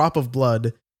a drop of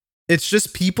blood. It's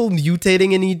just people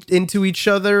mutating into each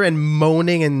other and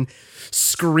moaning and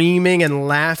screaming and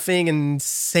laughing and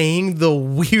saying the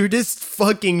weirdest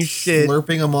fucking shit.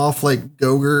 Slurping them off like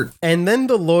Go-Gurt. And then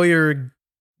the lawyer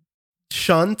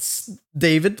shunts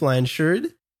David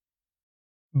Blanchard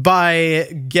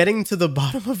by getting to the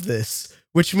bottom of this,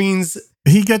 which means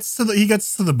he gets to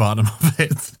the bottom of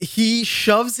it. He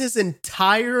shoves his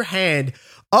entire hand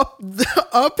up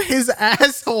his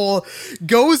asshole,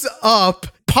 goes up,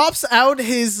 pops out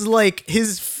his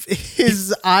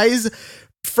eyes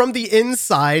from the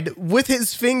inside with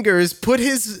his fingers, put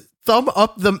his thumb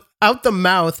out the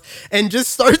mouth, and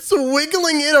just starts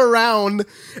wiggling it around,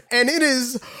 and it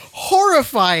is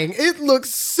horrifying. It looks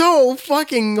so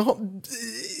fucking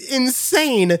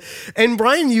insane. And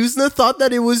Brian Usna thought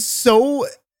that it was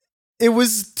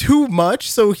too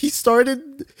much, so he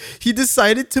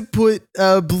decided to put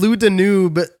Blue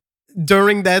Danube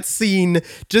during that scene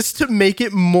just to make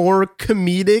it more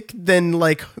comedic than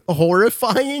like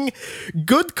horrifying.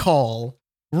 Good call.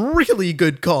 Really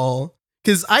good call.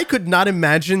 Because I could not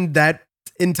imagine that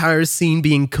entire scene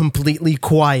being completely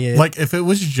quiet. Like, if it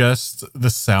was just the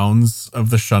sounds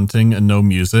of the shunting and no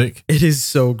music, it is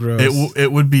so gross.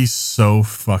 It would be so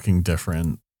fucking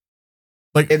different.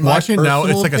 Like, watching it now,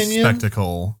 it's like a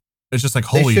spectacle. It's just like,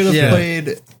 holy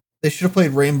shit. They should have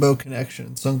played Rainbow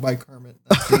Connection, sung by Kermit.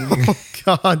 Oh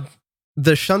god.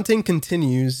 The shunting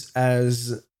continues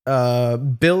as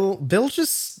Bill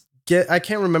just I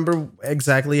can't remember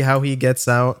exactly how he gets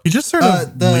out. He just sort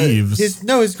of leaves.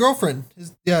 His girlfriend.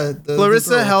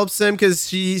 Clarissa helps him because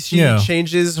she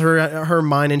changes her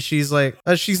mind, and she's like,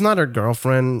 she's not her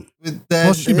girlfriend.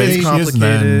 She basically is.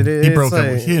 Then he broke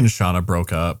up. He and Shauna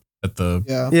broke up at the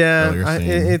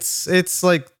it's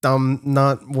like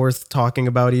not worth talking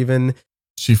about even.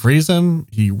 She frees him.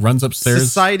 He runs upstairs.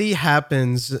 Society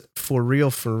happens for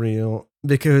real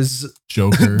because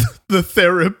Joker, the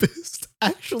therapist,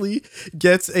 actually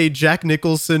gets a Jack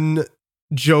Nicholson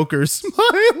Joker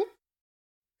smile,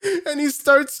 and he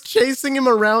starts chasing him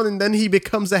around, and then he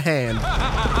becomes a hand.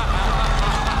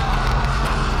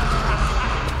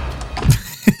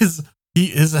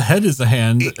 His head is a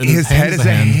hand. And his head is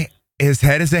a hand. His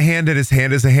head is a hand, and his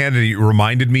hand is a hand, and it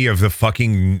reminded me of the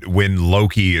fucking when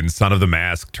Loki in Son of the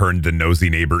Mask turned the nosy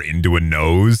neighbor into a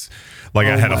nose. Like,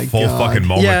 I had a full fucking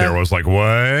moment there. I was like,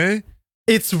 what?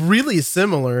 It's really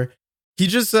similar. He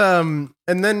just and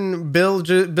then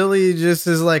Billy just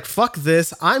is like, fuck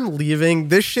this, I'm leaving.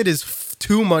 This shit is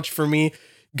too much for me.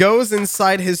 goes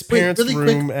inside his parents'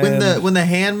 room. Quick, and when the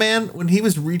hand man, when he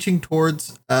was reaching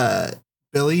towards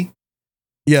Billy,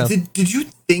 yeah, did you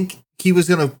think he was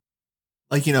gonna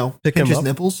like pick pinch him his up?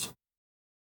 nipples?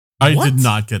 I did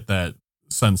not get that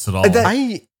sense at all.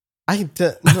 No,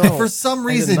 for some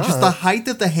reason, just the height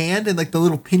of the hand and like the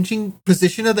little pinching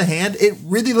position of the hand, it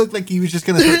really looked like he was just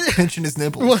gonna start pinching his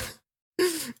nipples.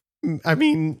 I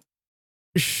mean,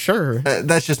 sure.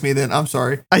 That's just me then. I'm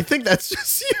sorry. I think that's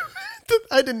just you.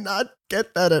 I did not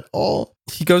get that at all.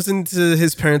 He goes into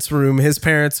his parents' room. His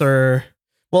parents are,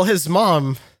 well, his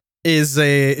mom is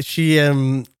she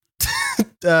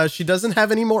doesn't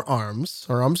have any more arms.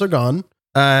 Her arms are gone.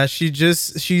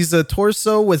 She's a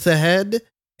torso with a head,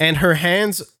 and her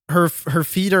hands, her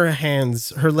feet are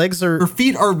hands. Her legs are, her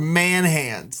feet are man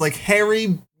hands, like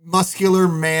hairy, muscular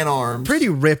man arms. Pretty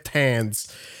ripped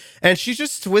hands. And she's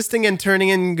just twisting and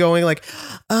turning and going like,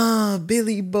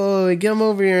 Billy boy, come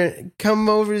over here, come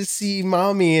over to see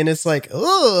mommy. And it's like,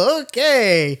 oh,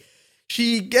 okay.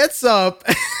 She gets up.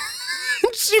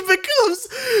 She becomes,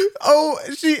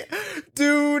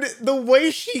 dude, the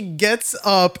way she gets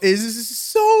up is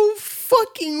so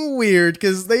fucking weird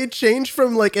because they change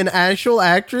from like an actual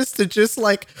actress to just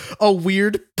like a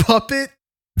weird puppet.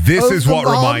 This is what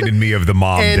reminded me of the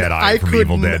mom Deadeye from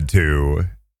Evil Dead 2.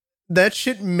 That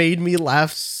shit made me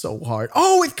laugh so hard.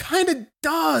 Oh, it kind of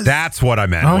does. That's what I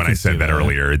meant when I said that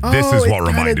earlier. This is what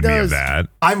reminded me of that.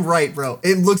 I'm right, bro.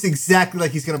 It looks exactly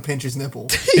like he's gonna pinch his nipple.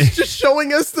 He's just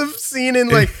showing us the scene in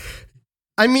like,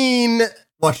 I mean,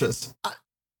 watch this.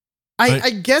 I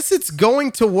guess it's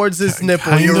going towards his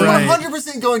nipple. You're right.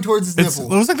 100% going towards his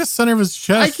nipple. It was like the center of his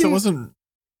chest. It wasn't.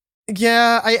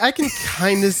 Yeah, I can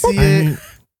kind of see it.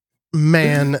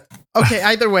 Man. Okay,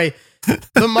 either way.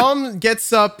 The mom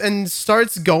gets up and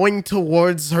starts going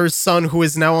towards her son, who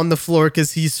is now on the floor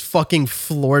because he's fucking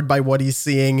floored by what he's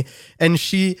seeing. And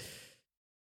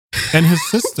and his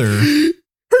sister.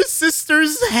 Her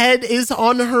sister's head is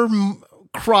on her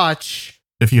crotch.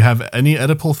 If you have any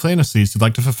Oedipal fantasies you'd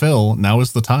like to fulfill, now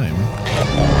is the time.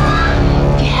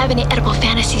 If you have any edible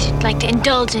fantasies you'd like to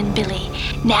indulge in, Billy,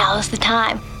 now's the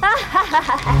time.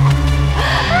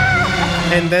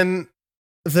 And then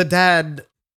the dad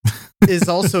is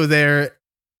also there,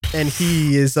 and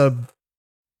he is a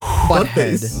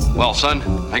butthead. Well, son,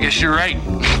 I guess you're right.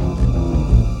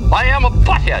 I am a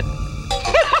butthead.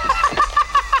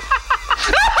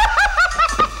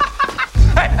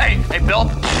 hey, Bill.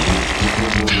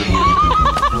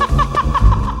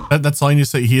 That's all you need to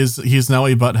say. He is now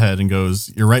a butthead and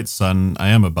goes, "You're right, son. I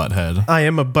am a butthead. I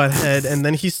am a butthead." And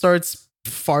then he starts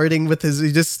farting with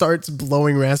he just starts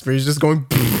blowing raspberries, just going.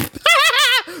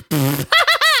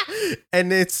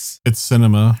 And it's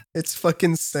cinema. It's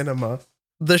fucking cinema.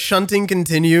 The shunting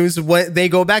continues. They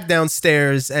go back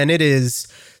downstairs, and it is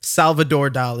Salvador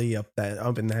Dali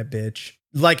up in that bitch.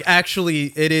 Like,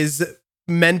 actually, it is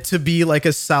meant to be like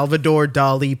a Salvador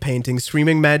Dali painting.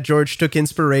 Screaming Mad George took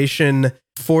inspiration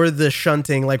for the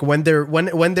shunting. Like when they're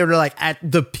like at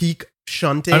the peak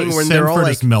shunting, when they're all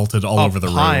like melted all over the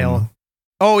room.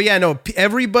 Oh yeah, no,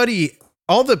 everybody,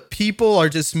 all the people are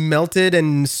just melted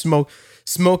and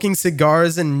smoking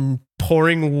cigars and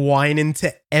pouring wine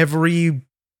into every,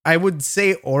 I would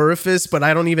say orifice, but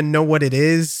I don't even know what it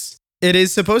is. It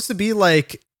is supposed to be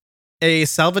like a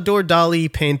Salvador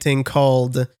Dali painting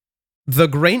called The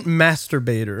Great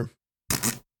Masturbator.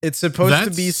 It's supposed to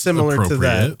be similar to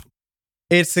that.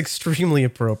 It's extremely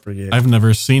appropriate. I've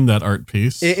never seen that art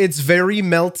piece. It's very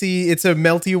melty. It's a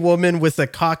melty woman with a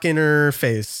cock in her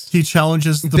face. He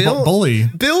challenges the bully.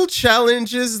 Bill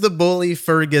challenges the bully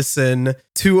Ferguson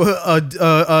to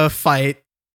a fight,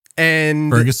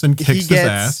 and Ferguson kicks his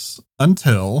ass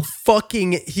until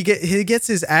he gets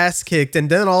his ass kicked, and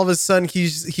then all of a sudden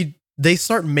they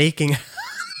start making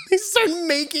they start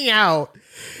making out.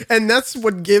 And that's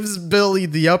what gives Billy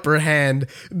the upper hand.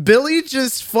 Billy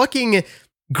just fucking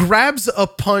grabs a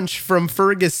punch from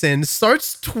Ferguson,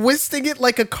 starts twisting it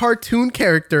like a cartoon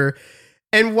character.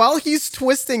 And while he's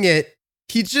twisting it,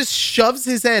 he just shoves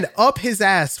his hand up his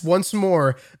ass once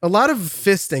more. A lot of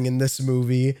fisting in this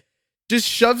movie. Just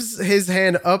shoves his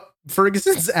hand up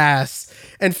Ferguson's ass.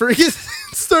 And Ferguson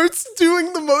starts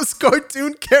doing the most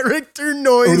cartoon character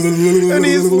noise. And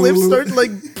his lips start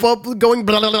like going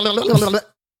blah, blah, blah, blah, blah.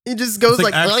 He just goes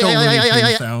like actual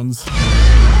sounds.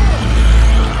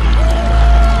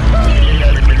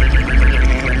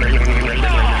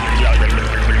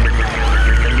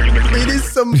 It is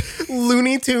some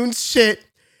Looney Tunes shit.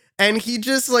 And he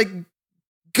just like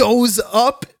goes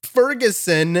up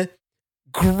Ferguson,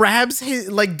 grabs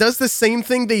his, like does the same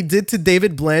thing they did to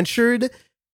David Blanchard,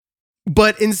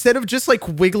 But instead of just like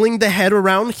wiggling the head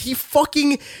around, he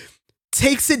fucking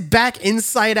takes it back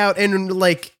inside out and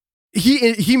like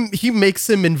he makes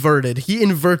him inverted. He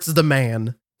inverts the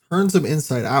man. Turns him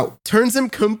inside out. Turns him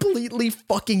completely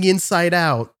fucking inside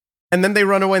out. And then they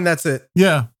run away and that's it.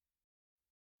 Yeah.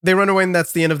 They run away and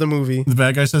that's the end of the movie. The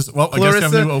bad guy says, well, I guess you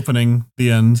have a new opening. The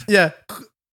end. Yeah.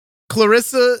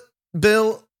 Clarissa,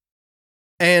 Bill,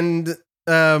 and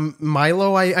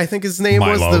Milo, I think his name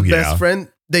was the best friend.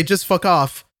 They just fuck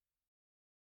off.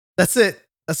 That's it.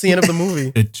 That's the end of the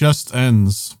movie. It just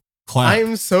ends. Clap.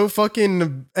 I'm so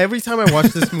fucking... Every time I watch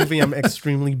this movie, I'm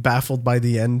extremely baffled by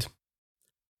the end.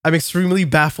 I'm extremely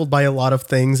baffled by a lot of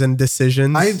things and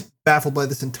decisions. I'm baffled by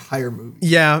this entire movie.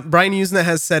 Yeah, Brian Usna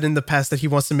has said in the past that he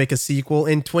wants to make a sequel.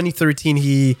 In 2013,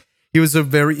 he was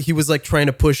like trying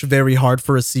to push very hard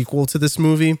for a sequel to this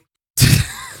movie.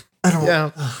 I don't...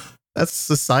 Yeah. That's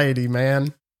society,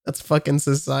 man. That's fucking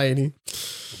society.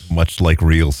 Much like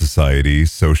real society,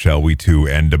 so shall we too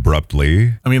end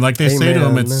abruptly. I mean, like they say to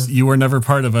him, it's you were never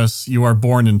part of us. You are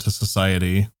born into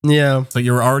society. Yeah. So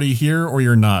you're already here or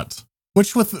you're not.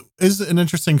 Which is an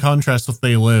interesting contrast with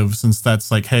They Live, since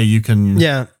that's like, hey, you can...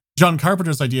 Yeah. John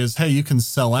Carpenter's idea is, hey, you can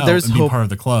sell out and be part of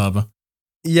the club.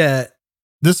 Yeah.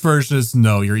 This version is,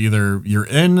 no, you're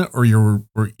in or you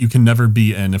can never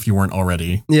be in if you weren't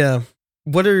already. Yeah.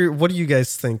 What do you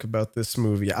guys think about this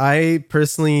movie? I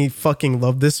personally fucking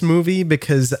love this movie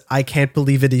because I can't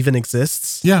believe it even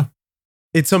exists. Yeah.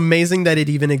 It's amazing that it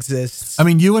even exists. I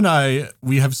mean, you and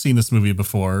we have seen this movie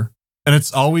before. And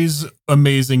it's always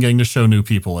amazing getting to show new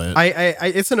people it.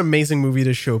 It's an amazing movie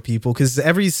to show people because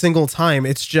every single time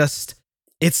it's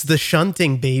the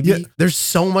shunting, baby. Yeah. There's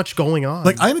so much going on.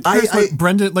 Like I'm curious, like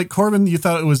Brendan, like Corbin, you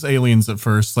thought it was aliens at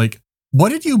first. Like, what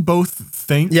did you both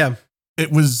think? Yeah,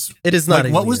 it is not. Like,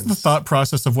 aliens. what was the thought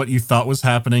process of what you thought was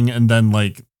happening, and then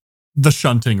like the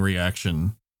shunting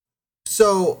reaction?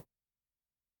 So,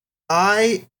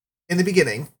 in the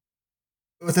beginning,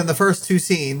 within the first two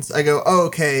scenes, I go, oh,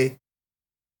 okay.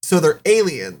 So they're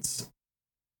aliens.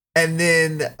 And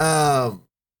then I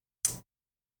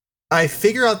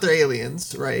figure out they're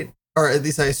aliens, right? Or at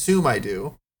least I assume I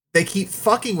do. They keep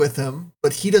fucking with him,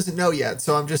 but he doesn't know yet.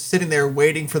 So I'm just sitting there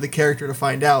waiting for the character to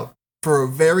find out for a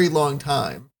very long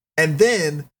time. And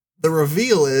then the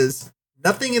reveal is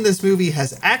nothing in this movie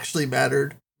has actually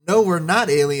mattered. No, we're not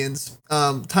aliens.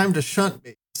 Time to shunt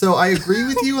me. So I agree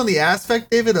with you on the aspect,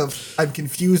 David, of I'm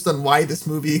confused on why this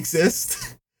movie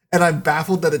exists. And I'm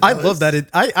baffled that it does.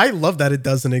 I love that it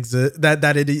doesn't exist.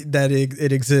 That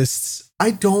it exists.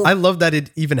 I love that it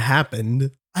even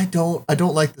happened. I don't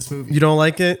like this movie. You don't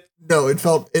like it? No, it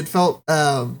felt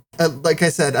like I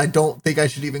said, I don't think I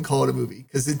should even call it a movie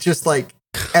because it's just like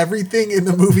everything in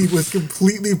the movie was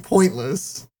completely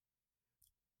pointless.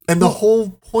 And the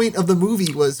whole point of the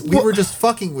movie was we were just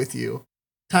fucking with you.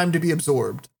 Time to be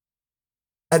absorbed.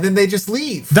 And then they just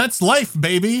leave. That's life,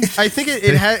 baby. I think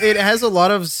it has a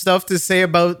lot of stuff to say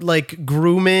about like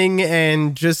grooming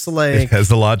and just like it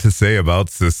has a lot to say about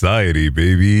society,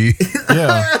 baby.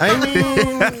 Yeah, I mean,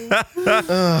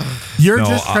 you're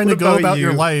just trying to go about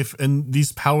your life, and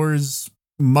these powers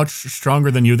much stronger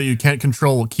than you that you can't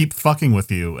control keep fucking with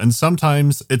you, and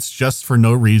sometimes it's just for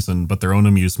no reason but their own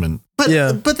amusement. But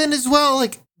then as well,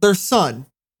 like their son,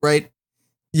 right?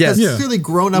 Yes, has clearly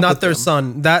grown up. Not with their them.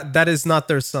 son. That is not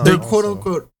their son. They're quote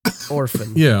unquote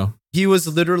orphan. Yeah, he was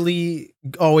literally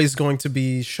always going to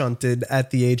be shunted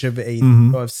at the age of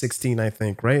 16, I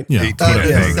think. Right? Yeah,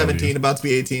 17, about to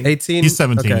be 18. 18. He's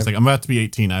 17. Okay. He's like, I'm about to be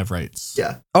 18. I have rights.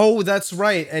 Yeah. Oh, that's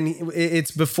right. And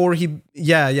it's before he.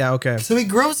 Yeah. Okay. So he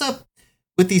grows up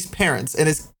with these parents, and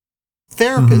his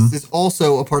therapist is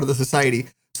also a part of the society.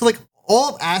 So like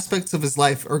all aspects of his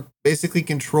life are basically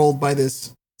controlled by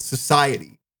this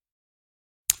society.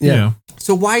 Yeah.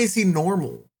 So why is he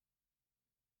normal?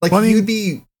 Like well, you'd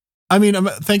be. I mean,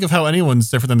 think of how anyone's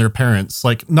different than their parents.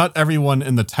 Like, not everyone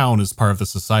in the town is part of the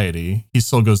society. He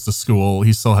still goes to school.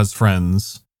 He still has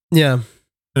friends. Yeah.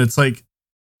 And it's like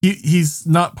he's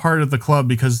not part of the club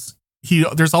because he's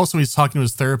talking to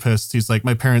his therapist. He's like,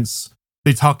 my parents,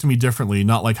 they talk to me differently,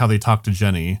 not like how they talk to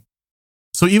Jenny.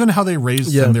 So even how they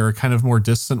raised him, they were kind of more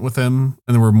distant with him,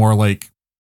 and they were more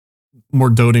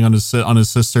doting on his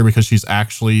sister because she's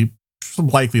actually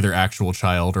likely their actual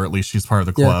child, or at least she's part of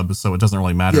the club, so it doesn't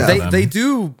really matter to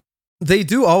them. They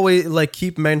do always like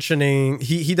keep mentioning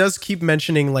he does keep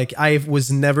mentioning like I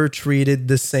was never treated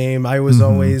the same. I was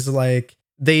always like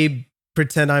they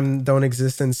pretend I don't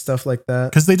exist and stuff like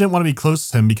that. Because they didn't want to be close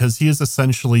to him because he is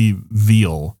essentially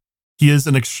veal. He's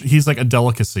like a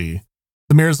delicacy.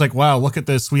 The mayor's like, wow, look at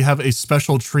this. We have a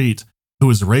special treat who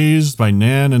was raised by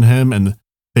Nan and him, and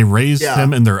They raised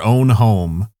him in their own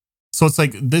home. So it's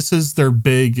like, this is their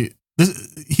big,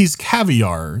 he's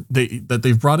caviar that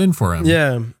they've brought in for him.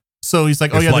 Yeah. So he's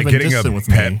like, it's they've like been getting a distant with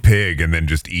pet me. pig and then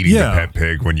just eating the pet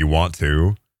pig when you want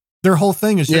to. Their whole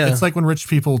thing is it's like when rich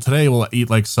people today will eat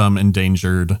like some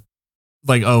endangered,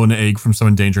 like, an egg from some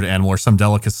endangered animal or some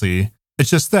delicacy. It's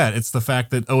just that. It's the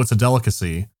fact that, it's a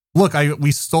delicacy. Look,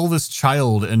 we stole this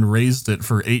child and raised it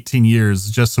for 18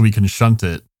 years just so we can shunt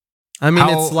it. I mean,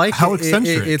 it's like how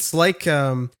eccentric. It's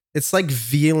like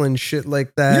veal and shit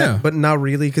like that, but not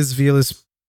really, because veal is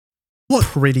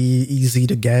pretty easy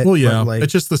to get. Well, yeah, like,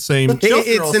 it's just the same.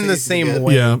 It's in the same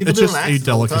way. Yeah, People it's do just a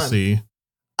delicacy.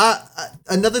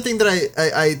 Another thing that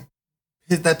I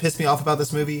that pissed me off about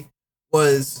this movie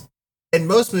was, in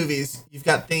most movies, you've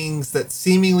got things that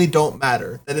seemingly don't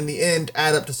matter that in the end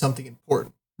add up to something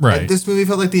important. Right. And this movie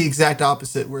felt like the exact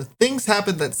opposite, where things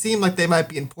happen that seem like they might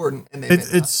be important, and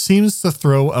it seems to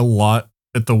throw a lot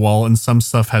at the wall, and some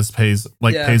stuff pays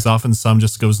off, and some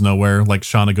just goes nowhere. Like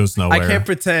Shauna goes nowhere. I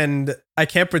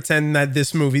can't pretend that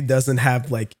this movie doesn't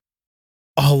have like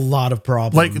a lot of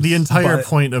problems. Like the entire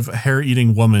point of hair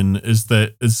eating woman is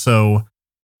so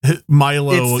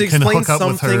Milo can hook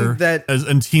up with her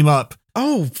and team up.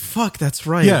 Oh fuck, that's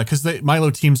right. Yeah, because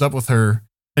Milo teams up with her.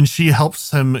 And she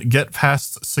helps him get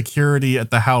past security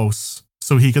at the house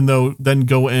so he can then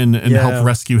go in and help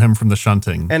rescue him from the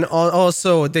shunting. And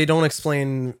also, they don't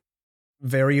explain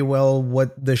very well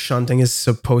what the shunting is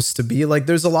supposed to be. Like,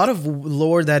 there's a lot of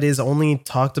lore that is only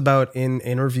talked about in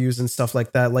interviews and stuff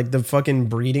like that. Like the fucking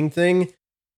breeding thing.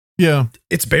 Yeah.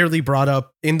 It's barely brought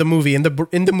up in the movie. In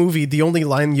the movie, the only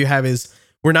line you have is,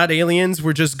 "We're not aliens,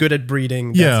 we're just good at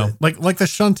breeding." That's it. Like the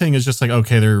shunting is just like,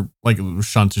 okay, they're like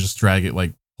shunt to just drag it,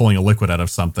 like pulling a liquid out of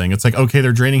something. It's like, okay,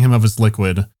 they're draining him of his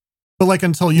liquid. But like,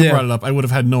 until you brought it up, I would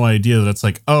have had no idea that it's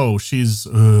like, oh, she's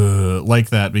like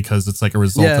that because it's like a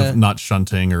result of not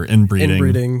shunting or inbreeding.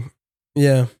 Inbreeding.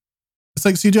 Yeah. It's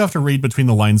like, so you do have to read between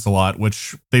the lines a lot,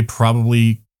 which they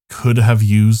probably could have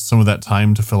used some of that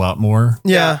time to fill out more.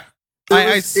 Yeah.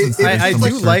 I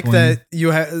do like that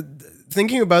you have...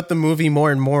 Thinking about the movie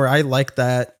more and more, I like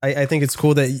that. I think it's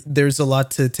cool that there's a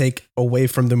lot to take away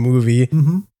from the movie.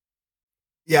 Mm-hmm.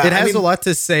 Yeah, it has a lot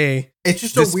to say. It's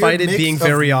just despite it being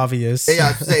very obvious. Yeah, I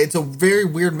have to say, it's a very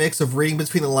weird mix of reading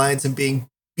between the lines and being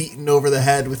beaten over the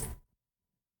head with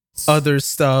other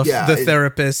stuff. Yeah, the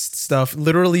therapist stuff,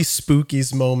 literally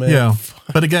Spooky's moment. Yeah,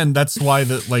 but again, that's why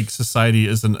Society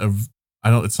isn't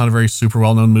it's not a very super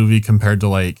well known movie compared to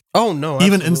like, oh no,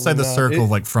 even Inside the Circle,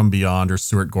 like From Beyond or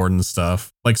Stuart Gordon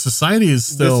stuff. Like Society is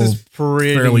still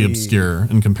fairly obscure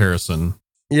in comparison.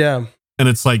 Yeah, and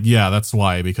it's like, yeah, that's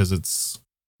why, because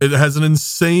it has an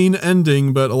insane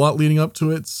ending, but a lot leading up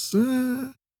to it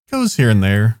goes here and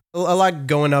there. A lot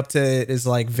going up to it is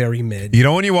like very mid. You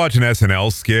know, when you watch an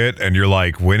SNL skit and you're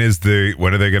like, when are they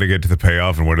going to get to the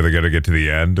payoff and when are they going to get to the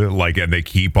end? Like, and they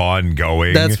keep on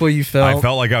going. That's what you felt. I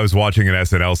felt like I was watching an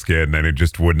SNL skit and then it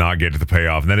just would not get to the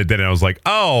payoff. And then it did. And I was like,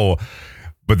 oh,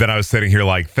 but then I was sitting here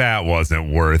like, that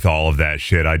wasn't worth all of that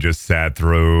shit I just sat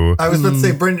through. I was about to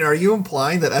say, Brendan, are you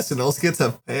implying that SNL skits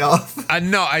have payoff?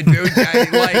 No, I do.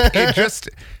 It just...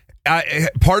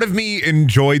 part of me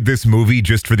enjoyed this movie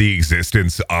just for the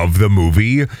existence of the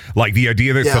movie. Like the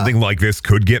idea that something like this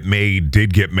could get made,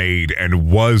 did get made, and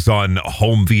was on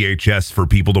home VHS for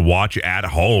people to watch at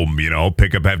home,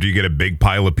 pick up after you get a big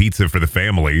pile of pizza for the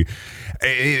family.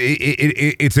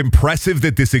 It's impressive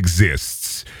that this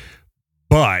exists.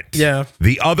 But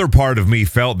the other part of me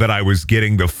felt that I was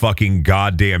getting the fucking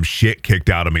goddamn shit kicked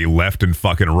out of me left and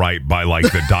fucking right by like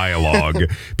the dialogue.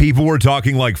 People were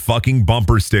talking like fucking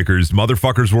bumper stickers.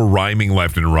 Motherfuckers were rhyming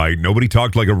left and right. Nobody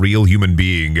talked like a real human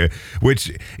being,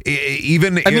 which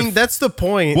I mean, that's the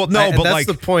point. Well, no, but that's like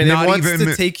the point. It wants even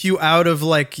to take you out of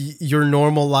like your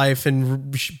normal life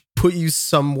and put you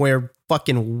somewhere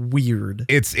fucking weird.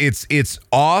 It's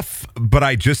off, but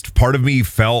part of me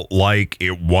felt like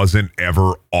it wasn't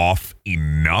ever off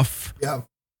enough. Yeah.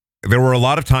 There were a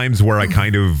lot of times where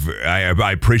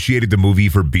I appreciated the movie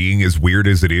for being as weird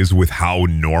as it is with how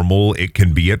normal it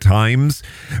can be at times.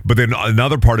 But then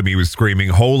another part of me was screaming,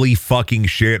 holy fucking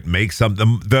shit, make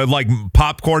something. The like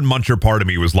popcorn muncher part of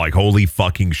me was like, holy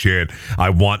fucking shit, I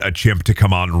want a chimp to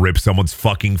come out and rip someone's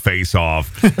fucking face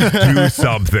off. Do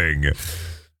something.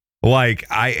 Like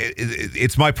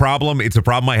it's my problem. It's a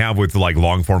problem I have with like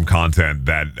long form content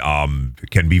that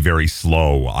can be very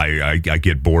slow. I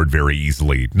get bored very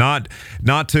easily. Not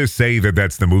to say that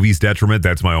that's the movie's detriment.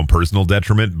 That's my own personal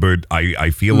detriment. But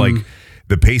I feel like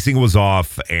the pacing was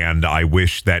off, and I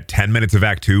wish that 10 minutes of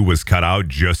Act 2 was cut out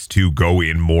just to go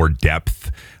in more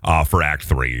depth for Act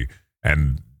 3.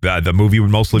 And the movie would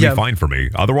mostly Yeah. be fine for me.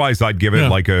 Otherwise, I'd give it Yeah.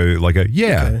 like a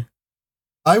yeah. Okay.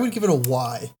 I would give it a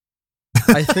Y.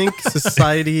 I think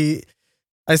society.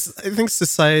 I think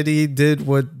society did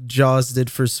what Jaws did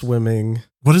for swimming,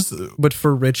 What is but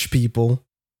for rich people.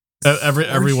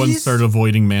 everyone Orgies? started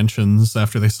avoiding mansions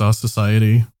after they saw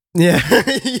Society. Yeah,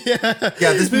 yeah.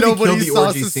 Yeah, this movie Nobody killed the saw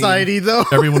orgy scene. Society though.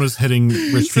 Everyone was hitting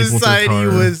rich people Society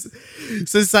with their car.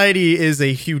 Society is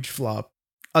a huge flop.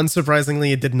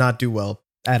 Unsurprisingly, it did not do well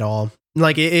at all.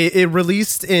 Like it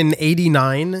released in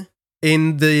 '89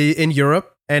 in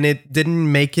Europe, and it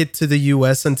didn't make it to the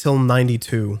US until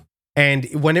 '92. And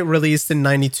when it released in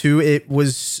 '92,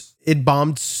 it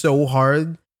bombed so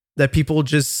hard that people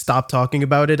just stopped talking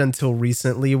about it until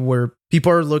recently, where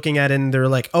people are looking at it and they're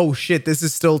like, "Oh shit, this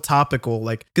is still topical."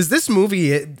 Like, because this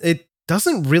movie it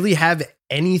doesn't really have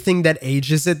anything that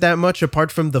ages it that much,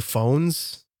 apart from the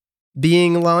phones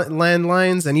being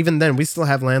landlines, and even then, we still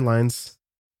have landlines.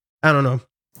 I don't know.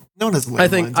 No one has landlines I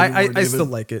think anymore, I still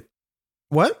David. like it.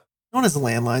 What? No one has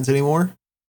landlines anymore.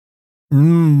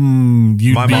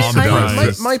 You'd My be mom surprised.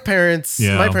 does. My parents,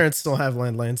 Yeah. my parents still have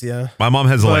landlines. Yeah. My mom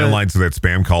has a But- landline so that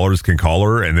spam callers can call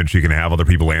her, and then she can have other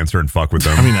people answer and fuck with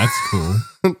them. I mean, that's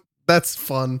cool. That's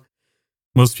fun.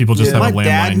 Most people just Yeah. have a My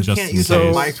dad, landline who just can't in use So- a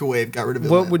case. microwave, got rid of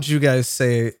it. What would you guys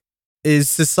say? Is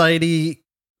society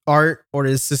art or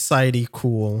is society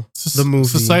cool? The movie.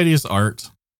 Society is art.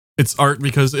 It's art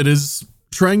because it is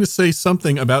trying to say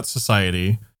something about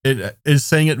society. It is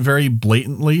saying it very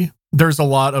blatantly. There's a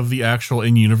lot of the actual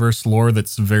in-universe lore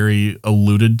that's very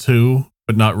alluded to,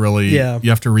 but not really. Yeah. You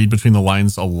have to read between the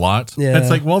lines a lot. Yeah. It's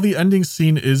like, well, the ending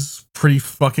scene is pretty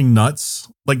fucking nuts.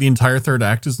 Like, the entire third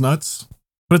act is nuts.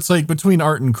 But it's like, between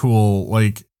art and cool,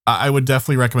 like, I would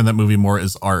definitely recommend that movie more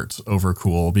as art over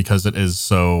cool, because it is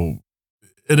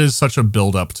such a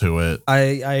build up to it. I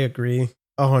agree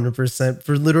 100%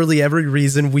 for literally every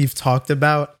reason we've talked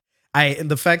about.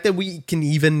 The fact that we can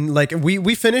even like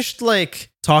we finished like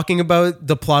talking about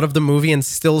the plot of the movie and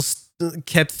still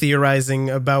kept theorizing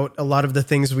about a lot of the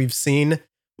things we've seen.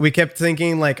 We kept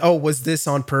thinking like, oh, was this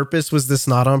on purpose? Was this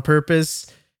not on purpose?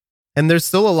 And there's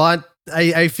still a lot.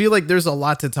 I feel like there's a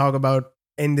lot to talk about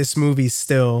in this movie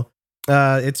still.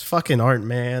 It's fucking art,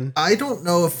 man. I don't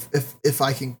know if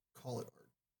I can call it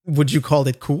art. Would you call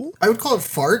it cool? I would call it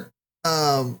fart.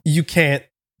 You can't.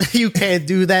 You can't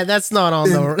do that. That's not on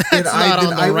the. That's not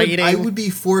on the rating. I would be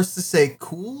forced to say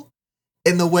cool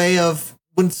in the way of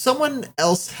when someone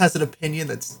else has an opinion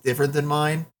that's different than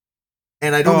mine,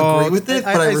 and I don't agree with it,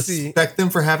 but I respect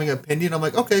them for having an opinion. I'm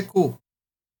like, okay, cool.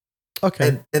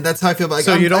 Okay, and that's how I feel about. Like,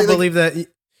 so you don't believe that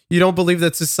you don't believe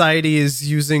that society is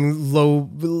using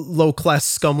low class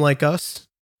scum like us?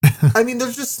 I mean, they're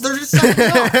just sucking me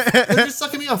off. They're just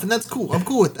sucking me off, and that's cool. I'm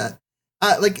cool with that.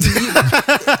 Like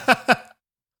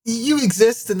you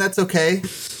exist, and that's okay.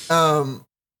 And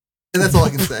that's all I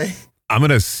can say. I'm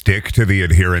going to stick to the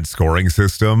adherent scoring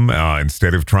system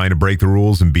instead of trying to break the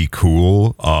rules and be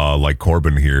cool like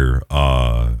Corbin here.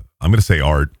 I'm going to say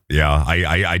art. Yeah,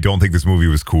 I don't think this movie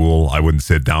was cool. I wouldn't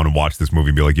sit down and watch this movie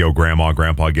and be like, yo, grandma,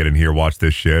 grandpa, get in here, watch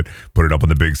this shit. Put it up on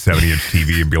the big 70-inch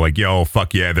TV and be like, yo,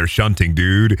 fuck yeah, they're shunting,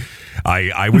 dude.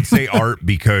 I would say art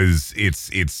because it's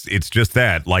just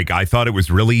that. Like, I thought it was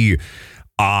really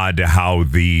odd how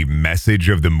the message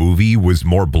of the movie was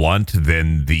more blunt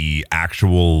than the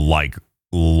actual like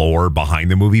lore behind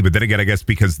the movie. But then again, I guess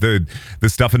because the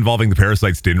stuff involving the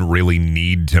parasites didn't really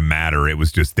need to matter. It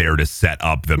was just there to set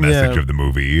up the message of the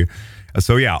movie.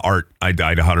 So yeah, art. I'd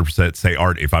 100% say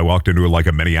art. If I walked into like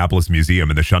a Minneapolis museum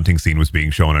and the shunting scene was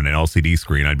being shown on an LCD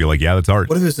screen, I'd be like, yeah, that's art.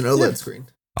 What if it's an OLED screen?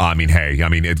 I mean,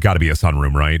 it's got to be a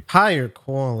sunroom, right? Higher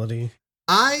quality.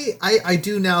 I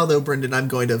do now though, Brendan. I'm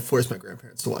going to force my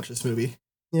grandparents to watch this movie.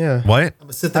 Yeah. What? I'm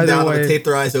gonna sit them down. I'm gonna tape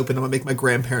their eyes open. I'm gonna make my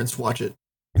grandparents watch it.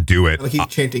 Do it. I'm gonna keep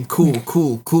chanting, "Cool,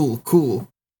 cool, cool, cool."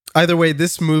 Either way,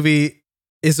 this movie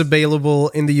is available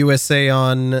in the USA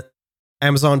on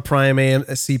Amazon Prime,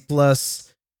 AMC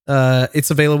Plus.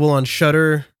 It's available on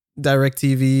Shudder,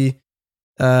 DirecTV.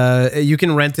 You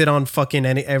can rent it on fucking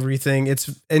everything. It's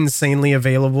insanely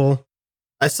available.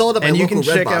 I saw it at my and you local can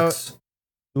check Redbox. out.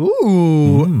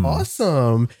 Ooh,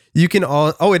 awesome! You can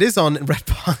it is on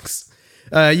Redbox.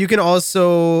 You can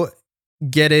also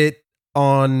get it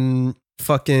on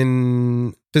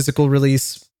fucking physical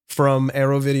release from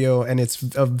Arrow Video, and it's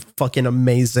a fucking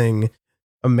amazing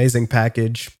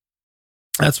package.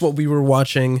 That's what we were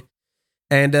watching,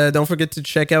 and don't forget to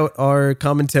check out our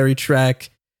commentary track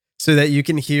so that you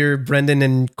can hear Brendan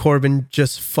and Corbin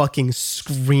just fucking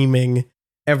screaming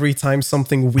every time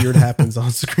something weird happens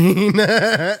on screen.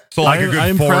 So like a good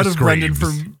I'm four proud of screams.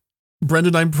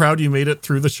 Brendan. I'm proud you made it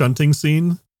through the shunting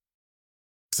scene.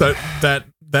 So that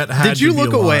had Did you to be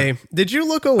look a lot. away? Did you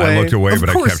look away? I looked away, Of but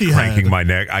I course kept he cranking had. my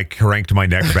neck. I cranked my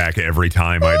neck back every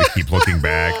time. I had to keep looking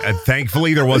back. And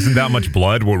thankfully, there wasn't that much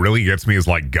blood. What really gets me is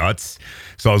like guts.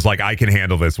 So I was like, I can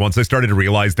handle this. Once I started to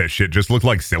realize that shit just looked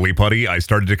like silly putty, I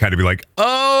started to kind of be like,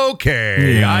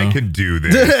 okay, Yeah. I can do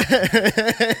this.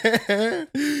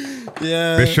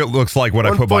 Yeah. This shit looks like when I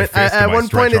One put my point- fist at in my one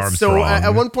stretch point it's so Armstrong.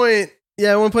 at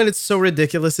one point it's so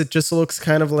ridiculous. It just looks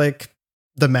kind of like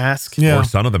The Mask. Yeah. Or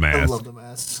Son of the I Mask. love the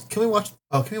mask. Can we watch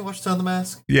Son of the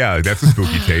Mask? Yeah, that's a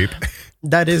spooky tape.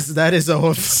 That is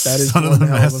one Son of hell the of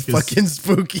a Mask is- fucking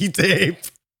spooky tape.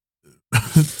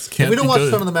 If we don't watch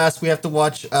Son of the Mask, we have to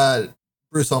watch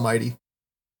Bruce Almighty.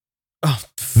 Oh,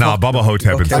 Nah, fuck Bubba no.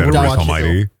 Hotep Okay, instead of we're Bruce watching it.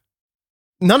 Almighty.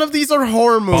 None of these are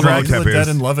horror movies. Bubba Dracula Hotep dead is-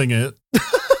 and loving it.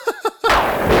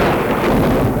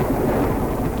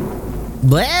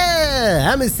 Blah,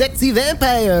 I'm a sexy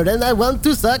vampire and I want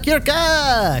to suck your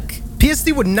cock.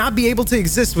 PSD would not be able to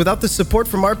exist without the support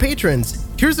from our patrons.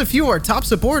 Here's a few of our top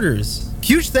supporters.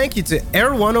 Huge thank you to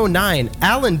Air109,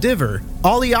 Alan Diver,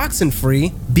 Ollie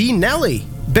Oxenfree, B. Nelly,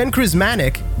 Ben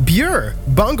Chrismanic, Bure,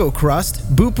 Bungo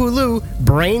Crust, Boopaloo,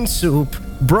 Brain Soup,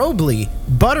 Brobly,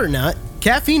 Butternut,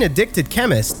 Caffeine Addicted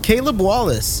Chemist, Caleb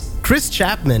Wallace, Chris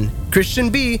Chapman, Christian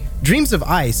B, Dreams of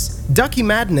Ice, Ducky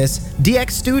Madness,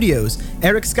 DX Studios,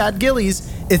 Eric Scott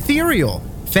Gillies, Ethereal,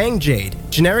 Fang Jade,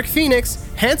 Generic Phoenix,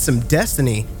 Handsome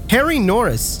Destiny, Harry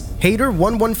Norris,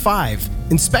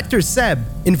 Hater115, Inspector Seb,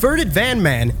 Inverted Van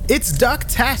Man, It's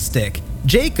Ducktastic,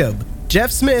 Jacob, Jeff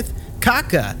Smith,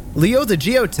 Kaka, Leo the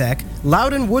Geotech,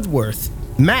 Loudon Woodworth,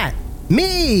 Matt,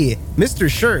 me, Mr.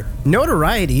 Shirt,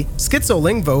 Notoriety,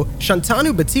 Schizolingvo,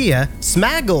 Shantanu Batia,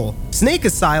 Smaggle, Snake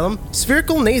Asylum,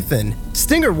 Spherical Nathan,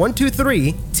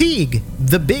 Stinger123, Teague,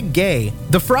 The Big Gay,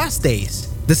 The Frost Ace,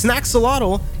 The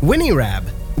Snacksalotl, Winnie Rab,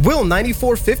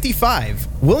 Will9455,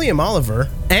 William Oliver,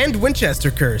 and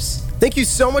Winchester Curse. Thank you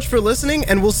so much for listening,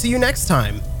 and we'll see you next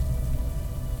time.